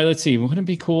 All right, let's see. Wouldn't it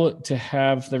be cool to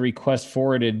have the request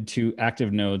forwarded to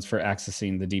active nodes for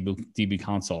accessing the DB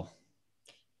console?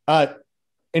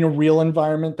 In a real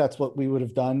environment, that's what we would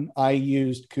have done. I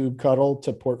used kubectl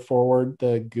to port forward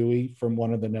the GUI from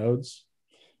one of the nodes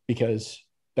because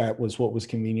that was what was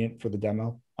convenient for the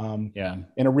demo. In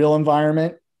a real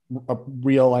environment,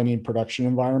 I mean production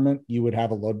environment, you would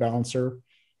have a load balancer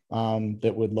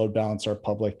that would load balance our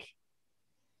public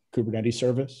Kubernetes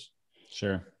service.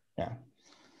 Sure. Yeah.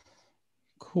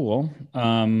 Cool.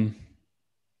 I'm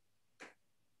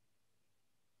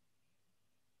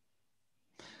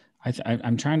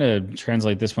trying to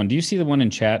translate this one. Do you see the one in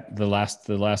chat? The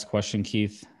last question,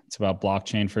 Keith. It's about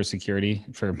blockchain for security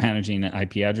for managing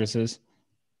IP addresses.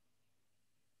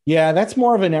 Yeah, that's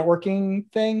more of a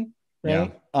networking thing,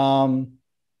 right?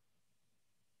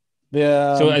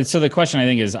 Yeah. So the question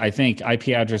I think IP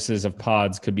addresses of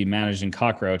pods could be managed in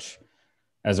Cockroach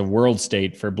as a world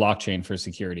state for blockchain for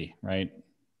security, right?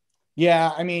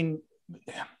 Yeah, I mean,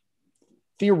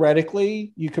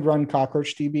 theoretically, you could run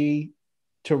CockroachDB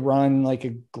to run like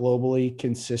a globally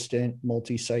consistent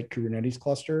multi-site Kubernetes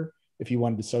cluster if you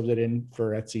wanted to sub it in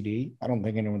for etcd. I don't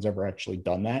think anyone's ever actually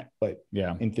done that, but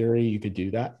yeah, in theory, you could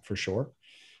do that for sure.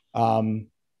 There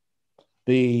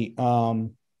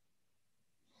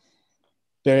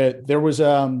was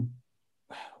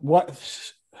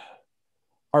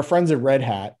our friends at Red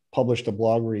Hat published a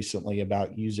blog recently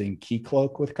about using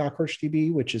Keycloak with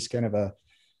CockroachDB, which is kind of a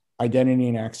identity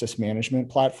and access management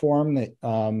platform that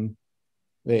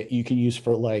that you can use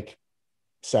for like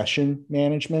session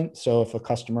management. So if a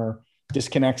customer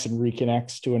disconnects and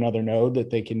reconnects to another node, that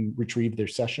they can retrieve their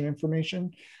session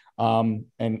information. And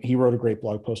he wrote a great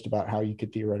blog post about how you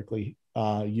could theoretically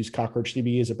use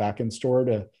CockroachDB as a backend store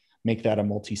to make that a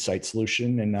multi-site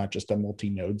solution and not just a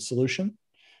multi-node solution,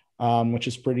 which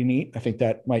is pretty neat. I think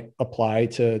that might apply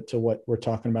to what we're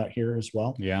talking about here as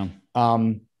well. Yeah.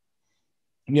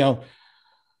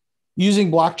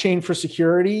 Using blockchain for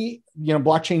security,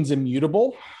 blockchain's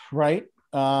immutable, right?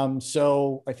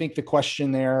 So I think the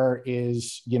question there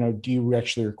is, do you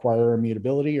actually require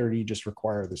immutability or do you just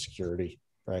require the security?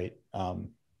 right?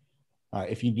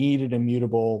 If you need an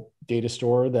immutable data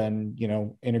store, then,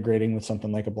 integrating with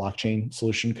something like a blockchain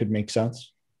solution could make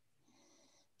sense.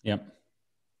 Yep.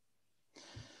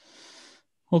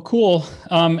 Well, cool.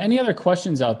 Any other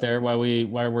questions out there while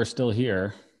we're still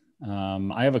here?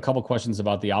 I have a couple questions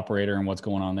about the operator and what's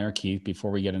going on there, Keith,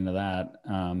 before we get into that.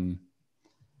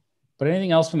 But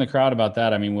anything else from the crowd about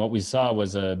that? I mean, what we saw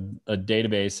was a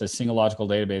database, a single logical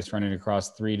database running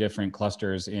across 3 different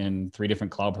clusters in 3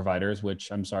 different cloud providers,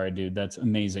 which I'm sorry, dude, that's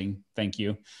amazing. Thank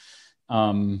you.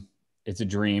 It's a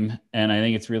dream. And I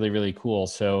think it's really, really cool.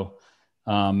 So,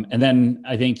 and then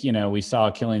I think, we saw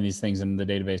killing these things in the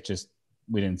database,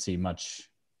 we didn't see much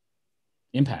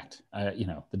impact.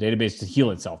 The database to heal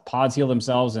itself. Pods heal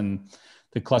themselves and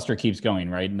the cluster keeps going,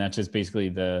 right? And that's just basically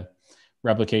the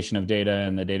replication of data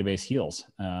and the database heals.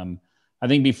 I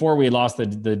think before we lost the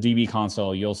DB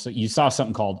console, you saw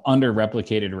something called under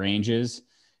replicated ranges.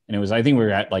 And I think we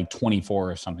were at like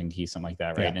 24 or something, something like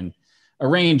that, right? Yeah. And a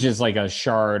range is like a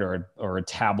shard or a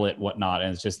tablet, whatnot.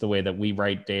 And it's just the way that we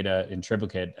write data in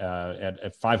triplicate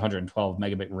at 512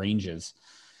 megabit ranges.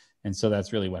 And so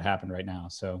that's really what happened right now.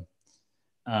 So,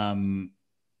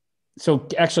 so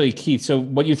actually, Keith, so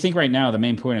what you think right now, the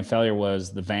main point of failure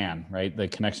was the VAN, right? The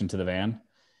connection to the VAN.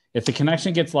 If the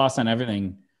connection gets lost on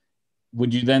everything,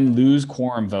 would you then lose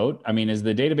quorum vote? I mean, is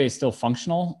the database still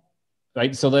functional?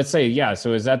 Right. So let's say, yeah.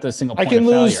 So is that the single point of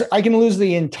failure? I can lose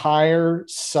the entire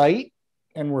site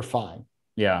and we're fine.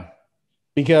 Yeah.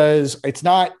 Because it's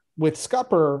not with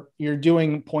Skupper, you're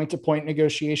doing point-to-point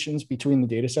negotiations between the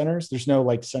data centers. There's no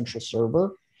like central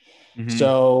server. Mm-hmm.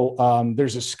 So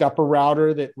there's a Skupper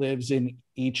router that lives in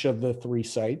each of the 3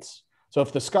 sites. So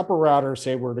if the Skupper router,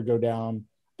 say, were to go down,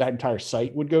 that entire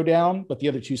site would go down, but the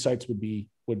other 2 sites would be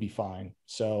fine.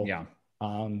 So yeah.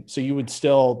 So you would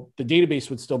still, the database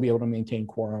would still be able to maintain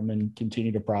quorum and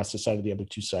continue to process out of the other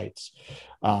 2 sites.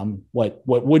 What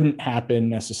wouldn't happen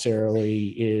necessarily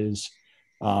is,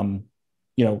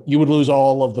 you would lose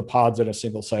all of the pods at a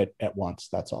single site at once.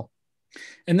 That's all.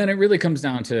 And then it really comes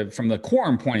down to, from the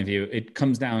quorum point of view, it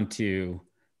comes down to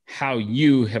how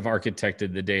you have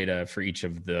architected the data for each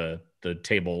of the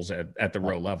tables at the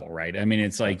row level, right? I mean,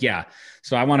 it's like, yeah,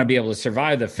 so I want to be able to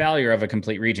survive the failure of a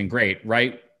complete region. Great,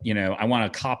 right? I want a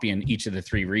copy in each of the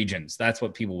 3 regions. That's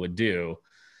what people would do.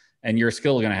 And you're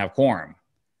still going to have quorum.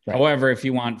 Right. However, if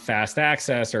you want fast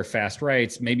access or fast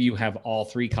writes, maybe you have all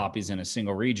 3 copies in a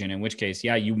single region, in which case,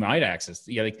 yeah, you might access.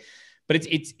 Yeah, but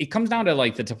it comes down to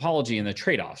like the topology and the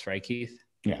trade-offs, right, Keith?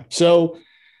 Yeah. So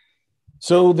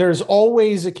there's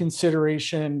always a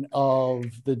consideration of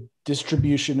the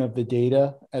distribution of the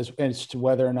data as to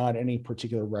whether or not any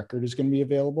particular record is going to be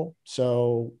available.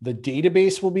 So the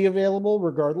database will be available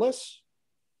regardless,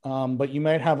 but you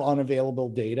might have unavailable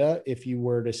data if you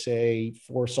were to, say,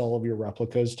 force all of your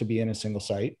replicas to be in a single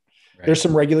site. Right. There's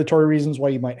some regulatory reasons why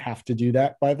you might have to do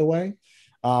that, by the way.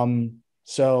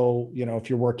 So, if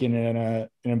you're working in an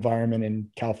environment in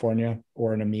California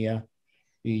or in EMEA,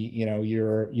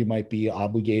 you might be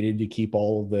obligated to keep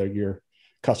all of your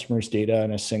customers' data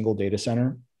in a single data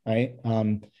center, right?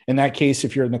 In that case,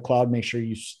 if you're in the cloud, make sure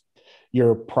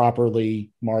you're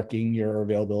properly marking your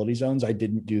availability zones. I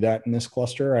didn't do that in this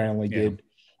cluster. I only did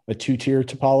a 2-tier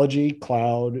topology,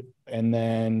 cloud, and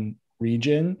then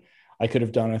region. I could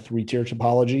have done a 3-tier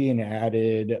topology and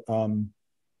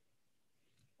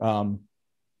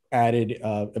added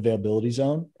availability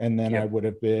zone. And then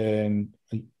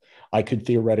I could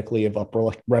theoretically have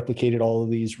replicated all of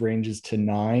these ranges to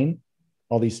 9,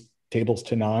 all these tables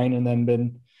to 9, and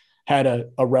then had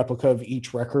a replica of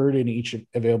each record in each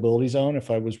availability zone if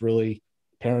I was really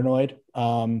paranoid.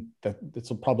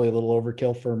 That's probably a little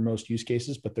overkill for most use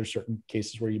cases, but there's certain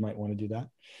cases where you might want to do that.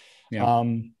 Yeah.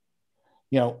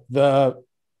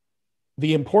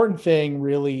 The important thing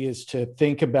really is to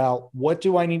think about, what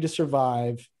do I need to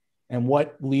survive and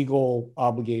what legal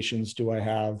obligations do I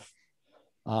have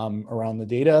around the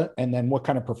data? And then what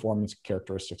kind of performance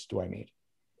characteristics do I need?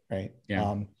 Right.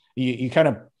 Yeah. You kind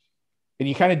of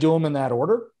do them in that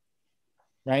order,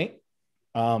 right?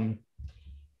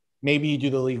 Maybe you do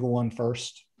the legal one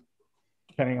first,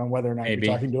 depending on whether or not you're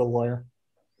talking to a lawyer.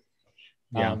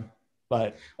 Yeah.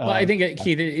 But I think,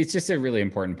 Keith, it's just a really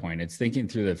important point. It's thinking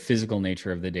through the physical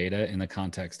nature of the data in the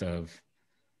context of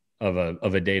a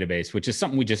database, which is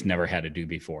something we just never had to do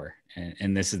before.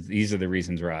 And these are the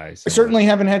reasons why. I certainly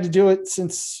haven't had to do it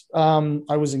since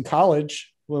I was in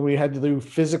college, when we had to do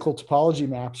physical topology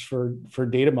maps for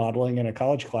data modeling in a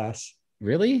college class.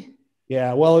 Really?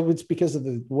 Yeah. Well, it was because of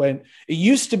when it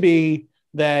used to be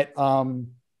that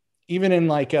even in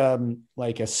like a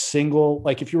single,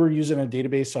 like if you were using a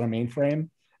database on a mainframe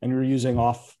and you were using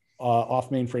off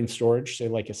mainframe storage, say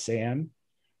like a SAN,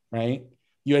 right?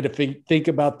 You had to think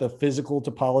about the physical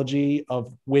topology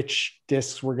of which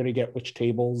disks were going to get which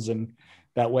tables, and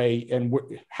that way, and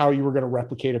how you were going to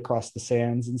replicate across the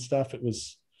SANs and stuff.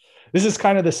 This is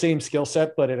kind of the same skill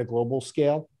set, but at a global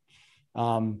scale.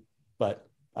 But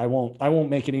I won't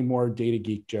make any more data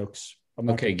geek jokes. I'm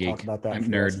not going to talk about that. I'm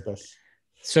nerd.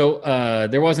 So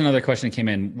there was another question that came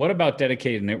in. What about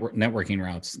dedicated networking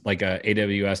routes, like a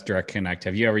AWS Direct Connect?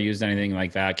 Have you ever used anything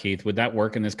like that, Keith? Would that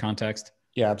work in this context?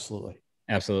 Yeah, absolutely.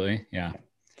 Absolutely. Yeah.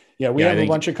 Yeah, we have a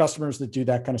bunch of customers that do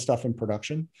that kind of stuff in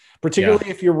production, particularly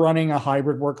if you're running a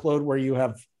hybrid workload where you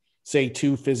have, say,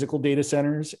 2 physical data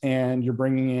centers and you're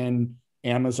bringing in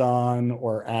Amazon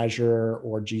or Azure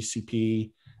or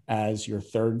GCP as your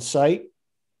third site,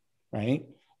 right?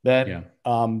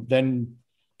 Then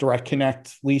Direct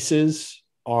Connect leases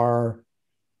are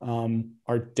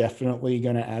definitely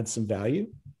going to add some value.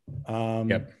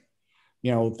 You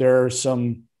know, there are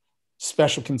some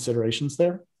special considerations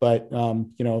there, but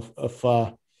you know,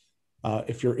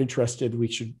 if you're interested,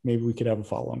 we could have a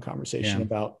follow-on conversation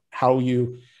about how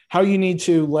you need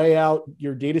to lay out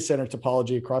your data center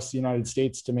topology across the United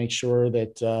States to make sure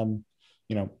that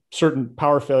you know, certain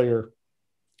power failure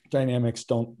dynamics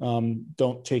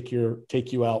don't take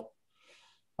you out.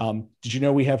 Did you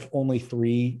know we have only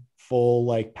 3 full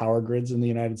like power grids in the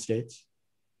United States?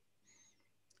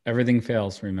 Everything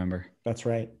fails, remember. That's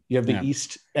right. You have the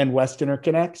East and West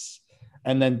interconnects.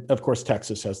 And then, of course,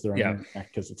 Texas has their own interconnect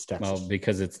because it's Texas. Well,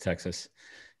 because it's Texas.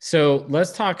 So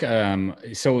let's talk.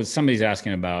 So somebody's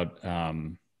asking about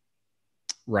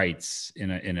writes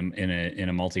in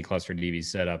a multi-cluster DB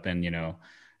setup. And, you know,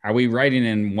 are we writing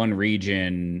in one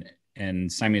region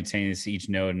and simultaneously each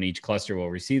node and each cluster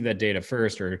will receive that data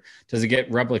first, or does it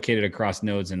get replicated across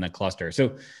nodes in the cluster?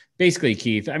 So basically,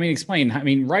 Keith, I mean, explain. I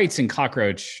mean, writes in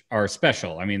Cockroach are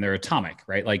special. I mean, they're atomic,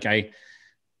 right? Like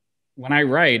when I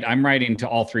write, I'm writing to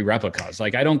all 3 replicas.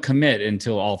 Like I don't commit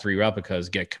until all 3 replicas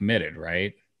get committed,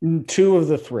 right? 2 of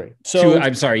the 3. So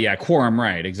I'm sorry. Yeah. Quorum.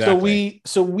 Right. Exactly.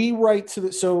 So we write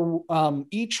to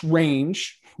each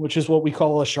range, which is what we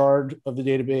call a shard of the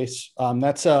database.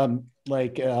 That's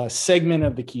like a segment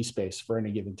of the key space for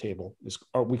any given table,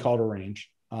 or we call it a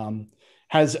range,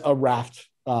 has a raft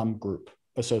group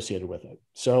associated with it.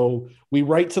 So we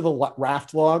write to the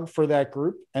raft log for that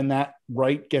group, and that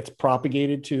write gets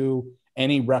propagated to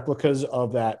any replicas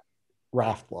of that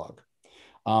raft log.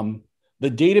 The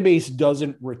database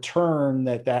doesn't return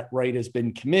that write has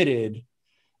been committed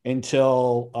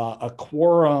until a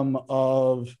quorum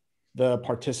of the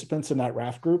participants in that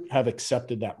raft group have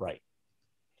accepted that write.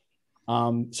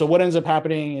 So what ends up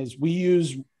happening is we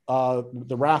use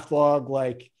the raft log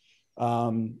like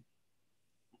a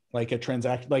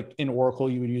transaction, like in Oracle,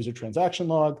 you would use a transaction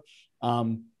log.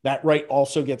 That write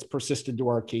also gets persisted to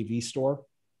our KV store,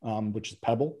 which is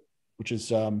Pebble, which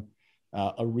is a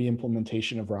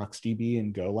re-implementation of RocksDB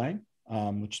in Golang,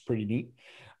 which is pretty neat.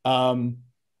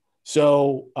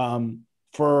 So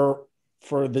for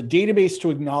the database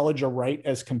to acknowledge a write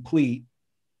as complete,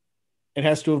 it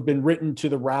has to have been written to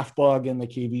the raft log in the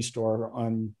KV store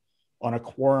on a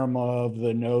quorum of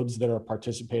the nodes that are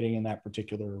participating in that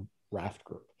particular raft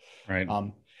group. Right.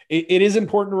 It is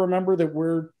important to remember that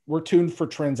we're tuned for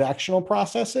transactional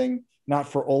processing, not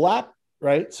for OLAP,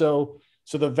 right? So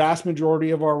the vast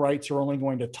majority of our writes are only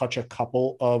going to touch a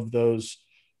couple of those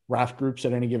raft groups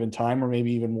at any given time, or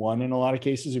maybe even one in a lot of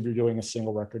cases if you're doing a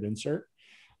single record insert.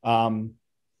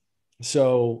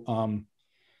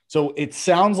 So it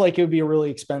sounds like it would be a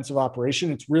really expensive operation.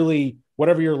 It's really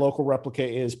whatever your local replica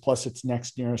is, plus its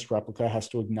next nearest replica has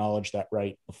to acknowledge that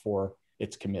write before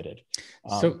it's committed.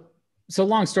 So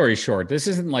long story short, this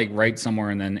isn't like write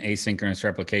somewhere and then asynchronous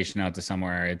replication out to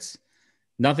somewhere. It's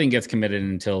nothing gets committed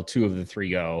until 2 of the 3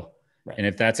 go. Right. And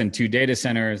if that's in 2 data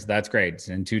centers, that's great. It's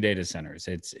in 2 data centers.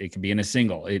 It could be in a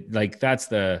single. That's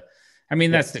the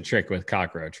trick with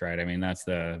Cockroach, right? I mean,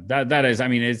 that is, I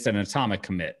mean, it's an atomic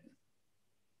commit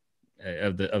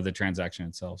of the transaction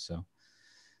itself. So,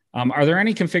 are there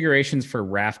any configurations for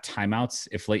raft timeouts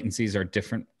if latencies are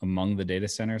different among the data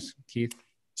centers, Keith?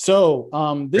 So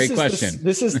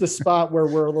this is the spot where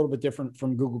we're a little bit different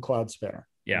from Google Cloud Spanner.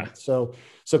 Yeah. Right? So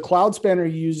Cloud Spanner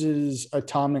uses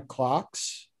atomic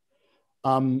clocks,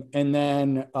 and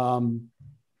then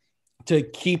to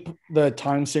keep the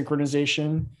time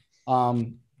synchronization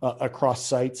across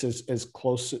sites as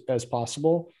close as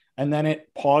possible. And then it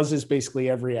pauses basically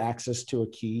every access to a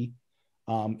key.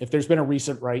 If there's been a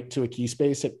recent write to a key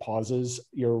space, it pauses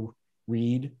your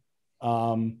read.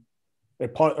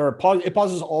 It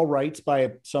pauses all writes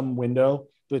by some window,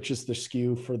 which is the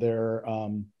skew for their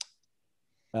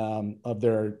of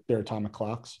their atomic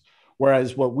clocks.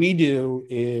 Whereas what we do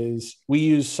is we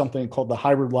use something called the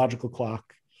hybrid logical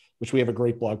clock, which we have a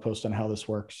great blog post on how this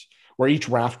works, where each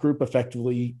RAF group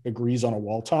effectively agrees on a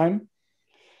wall time.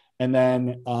 And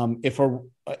then if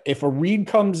a read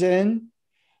comes in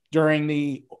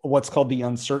during what's called the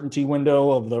uncertainty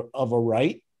window of a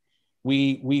write,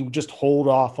 we just hold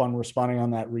off on responding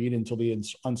on that read until the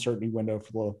uncertainty window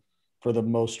for the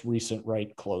most recent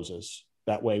write closes.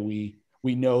 That way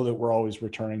we know that we're always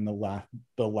returning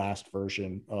the last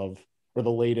version or the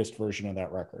latest version of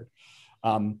that record.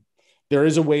 There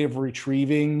is a way of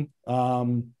retrieving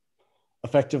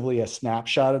effectively a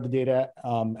snapshot of the data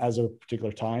as of a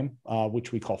particular time,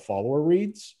 which we call follower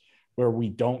reads, where we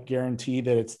don't guarantee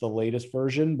that it's the latest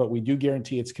version, but we do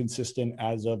guarantee it's consistent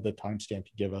as of the timestamp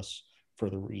you give us for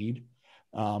the read,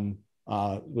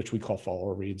 which we call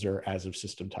follower reads or as of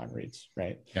system time reads,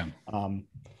 right? Yeah.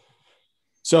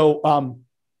 So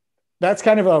that's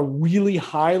kind of a really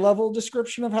high level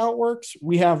description of how it works.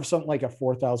 We have something like a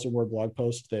 4,000 word blog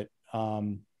post that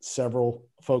several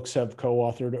folks have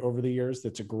co-authored over the years.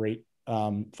 That's a great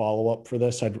follow-up for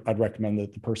this. I'd recommend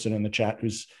that the person in the chat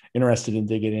who's interested in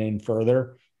digging in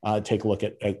further take a look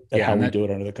at how we do it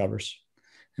under the covers.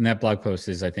 And that blog post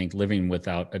is, I think, living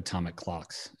without atomic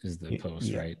clocks is the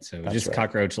post, right? So just right.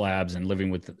 Cockroach Labs and living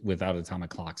without atomic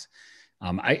clocks.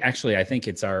 I think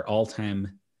it's our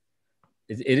all-time.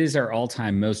 It is our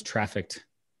all-time most trafficked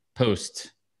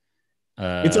post.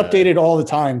 It's updated all the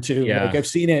time too. Yeah. Like I've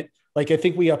seen it. Like I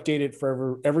think we update it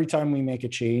every time we make a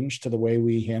change to the way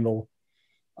we handle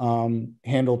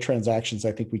transactions.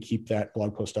 I think we keep that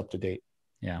blog post up to date.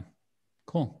 Yeah,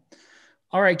 cool.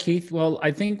 All right, Keith. Well,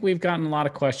 I think we've gotten a lot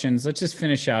of questions. Let's just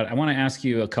finish out. I want to ask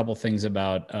you a couple things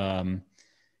about,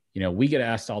 we get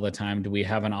asked all the time, do we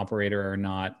have an operator or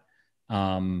not?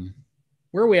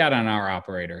 Where are we at on our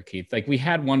operator, Keith? Like we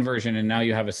had one version and now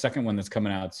you have a second one that's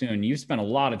coming out soon. You've spent a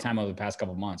lot of time over the past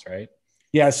couple of months, right?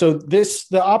 Yeah. So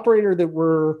the operator that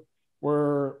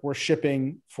we're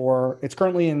shipping for, it's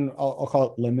currently in, I'll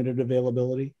call it limited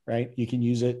availability, right? You can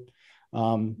use it.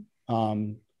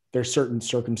 There's certain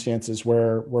circumstances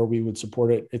where we would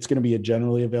support it. It's going to be a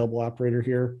generally available operator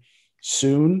here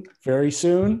soon, very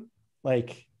soon.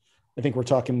 Like I think we're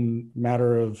talking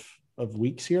matter of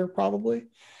weeks here, probably.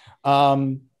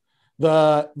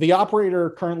 The operator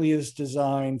currently is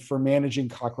designed for managing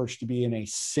CockroachDB in a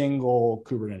single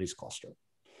Kubernetes cluster.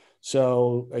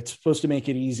 So it's supposed to make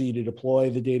it easy to deploy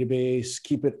the database,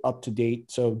 keep it up to date.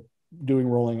 So doing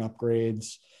rolling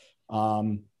upgrades,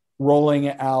 rolling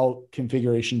out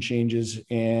configuration changes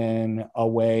in a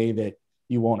way that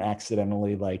you won't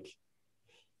accidentally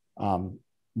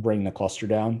bring the cluster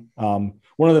down.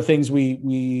 One of the things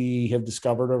we have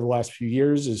discovered over the last few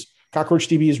years is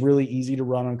CockroachDB is really easy to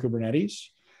run on Kubernetes.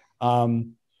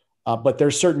 But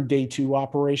there's certain day two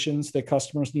operations that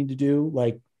customers need to do,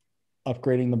 like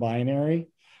upgrading the binary,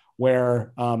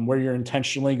 where you're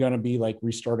intentionally going to be like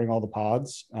restarting all the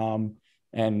pods.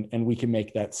 And we can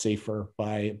make that safer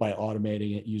by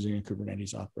automating it using a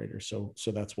Kubernetes operator. So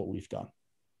that's what we've done.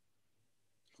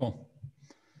 Cool.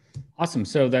 Awesome.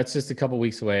 So that's just a couple of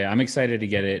weeks away. I'm excited to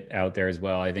get it out there as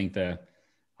well. I think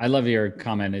I love your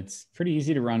comment. It's pretty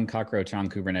easy to run Cockroach on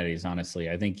Kubernetes, honestly.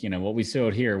 I think, what we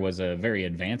showed here was a very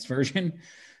advanced version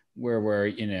where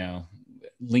we're,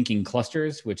 linking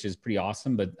clusters, which is pretty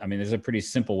awesome. But I mean, there's a pretty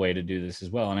simple way to do this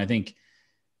as well. And I think,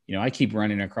 I keep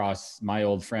running across my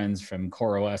old friends from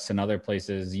CoreOS and other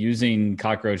places using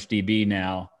CockroachDB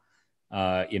now,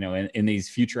 in these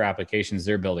future applications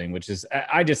they're building, which is,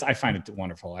 I find it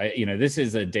wonderful. This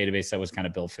is a database that was kind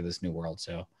of built for this new world.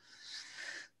 So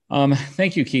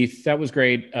thank you, Keith. That was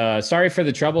great. Sorry for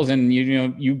the troubles. And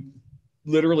you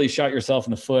literally shot yourself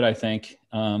in the foot, I think.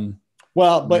 The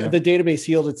database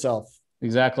healed itself.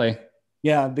 Exactly.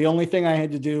 Yeah. The only thing I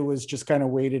had to do was just kind of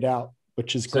wait it out,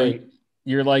 which is great.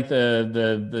 You're like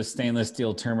the stainless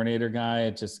steel Terminator guy.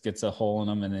 It just gets a hole in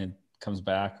them and it comes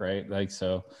back, right?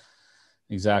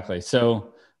 Exactly.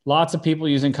 So lots of people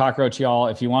using Cockroach, y'all.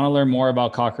 If you want to learn more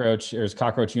about Cockroach, there's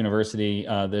Cockroach University.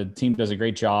 The team does a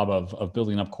great job of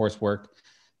building up coursework.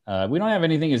 We don't have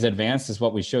anything as advanced as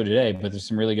what we showed today, but there's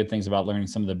some really good things about learning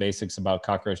some of the basics about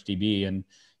CockroachDB and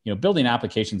building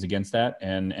applications against that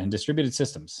and distributed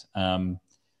systems.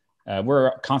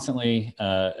 We're constantly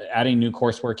adding new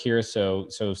coursework here, so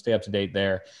stay up to date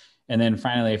there. And then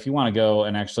finally, if you want to go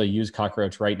and actually use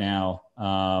Cockroach right now,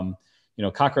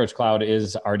 Cockroach Cloud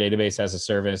is our database as a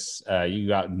service. You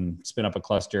go out and spin up a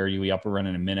cluster, you be up and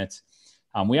running in minutes.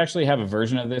 We actually have a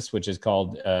version of this, which is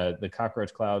called the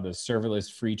Cockroach Cloud, the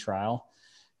serverless free trial.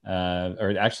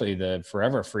 or actually the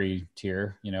forever free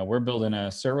tier. You know, we're building a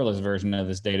serverless version of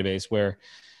this database where,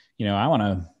 you know, I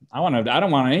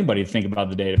don't want anybody to think about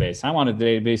the database. I want the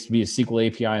database to be a SQL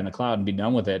API in the cloud and be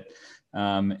done with it.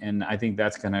 And I think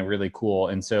that's kind of really cool.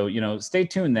 And so, you know, stay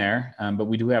tuned there. But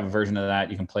we do have a version of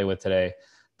that you can play with today.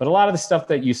 But a lot of the stuff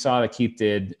that you saw that Keith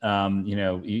did, you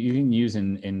know, you can use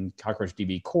in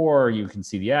CockroachDB core. You can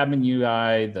see the admin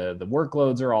UI, the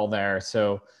workloads are all there.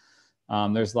 So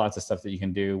there's lots of stuff that you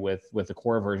can do with the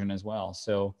core version as well.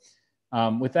 So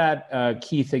with that,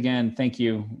 Keith, again, thank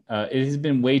you. It has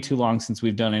been way too long since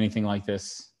we've done anything like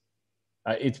this.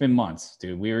 It's been months,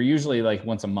 dude. We were usually like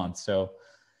once a month. So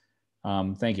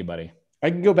thank you, buddy. I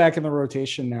can go back in the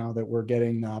rotation now that we're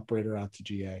getting the operator out to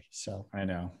GA. So I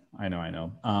know.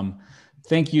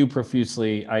 Thank you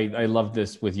profusely. I love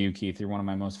this with you, Keith. You're one of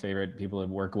my most favorite people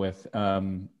to work with.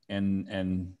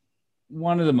 And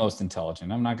one of the most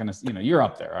intelligent. I'm not going to, you know, you're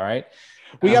up there. All right.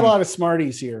 We got a lot of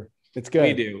smarties here. It's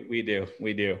good. We do.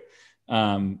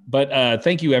 But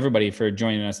thank you everybody for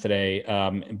joining us today,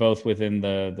 both within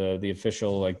the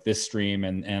official, like this stream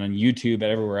and on YouTube and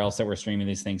everywhere else that we're streaming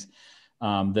these things.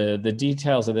 The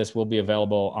details of this will be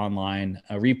available online.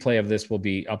 A replay of this will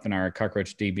be up in our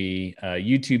CockroachDB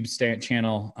YouTube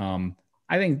channel.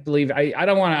 I don't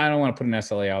want to put an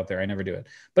SLA out there. I never do it,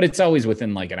 but it's always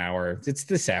within like an hour. It's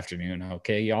this afternoon.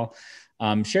 Okay, y'all.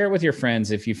 Share it with your friends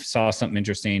if you saw something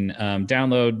interesting.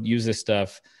 Download, use this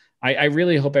stuff. I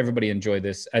really hope everybody enjoyed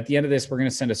this. At the end of this, we're going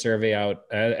to send a survey out.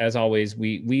 As always,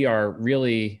 we are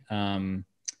really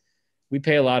we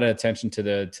pay a lot of attention to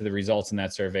the results in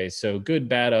that survey. So good,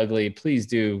 bad, ugly, please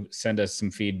do send us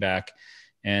some feedback.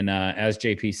 And as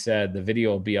JP said, the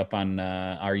video will be up on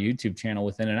our YouTube channel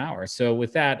within an hour. So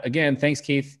with that, again, thanks,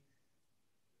 Keith.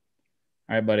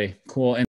 All right, buddy. Cool. And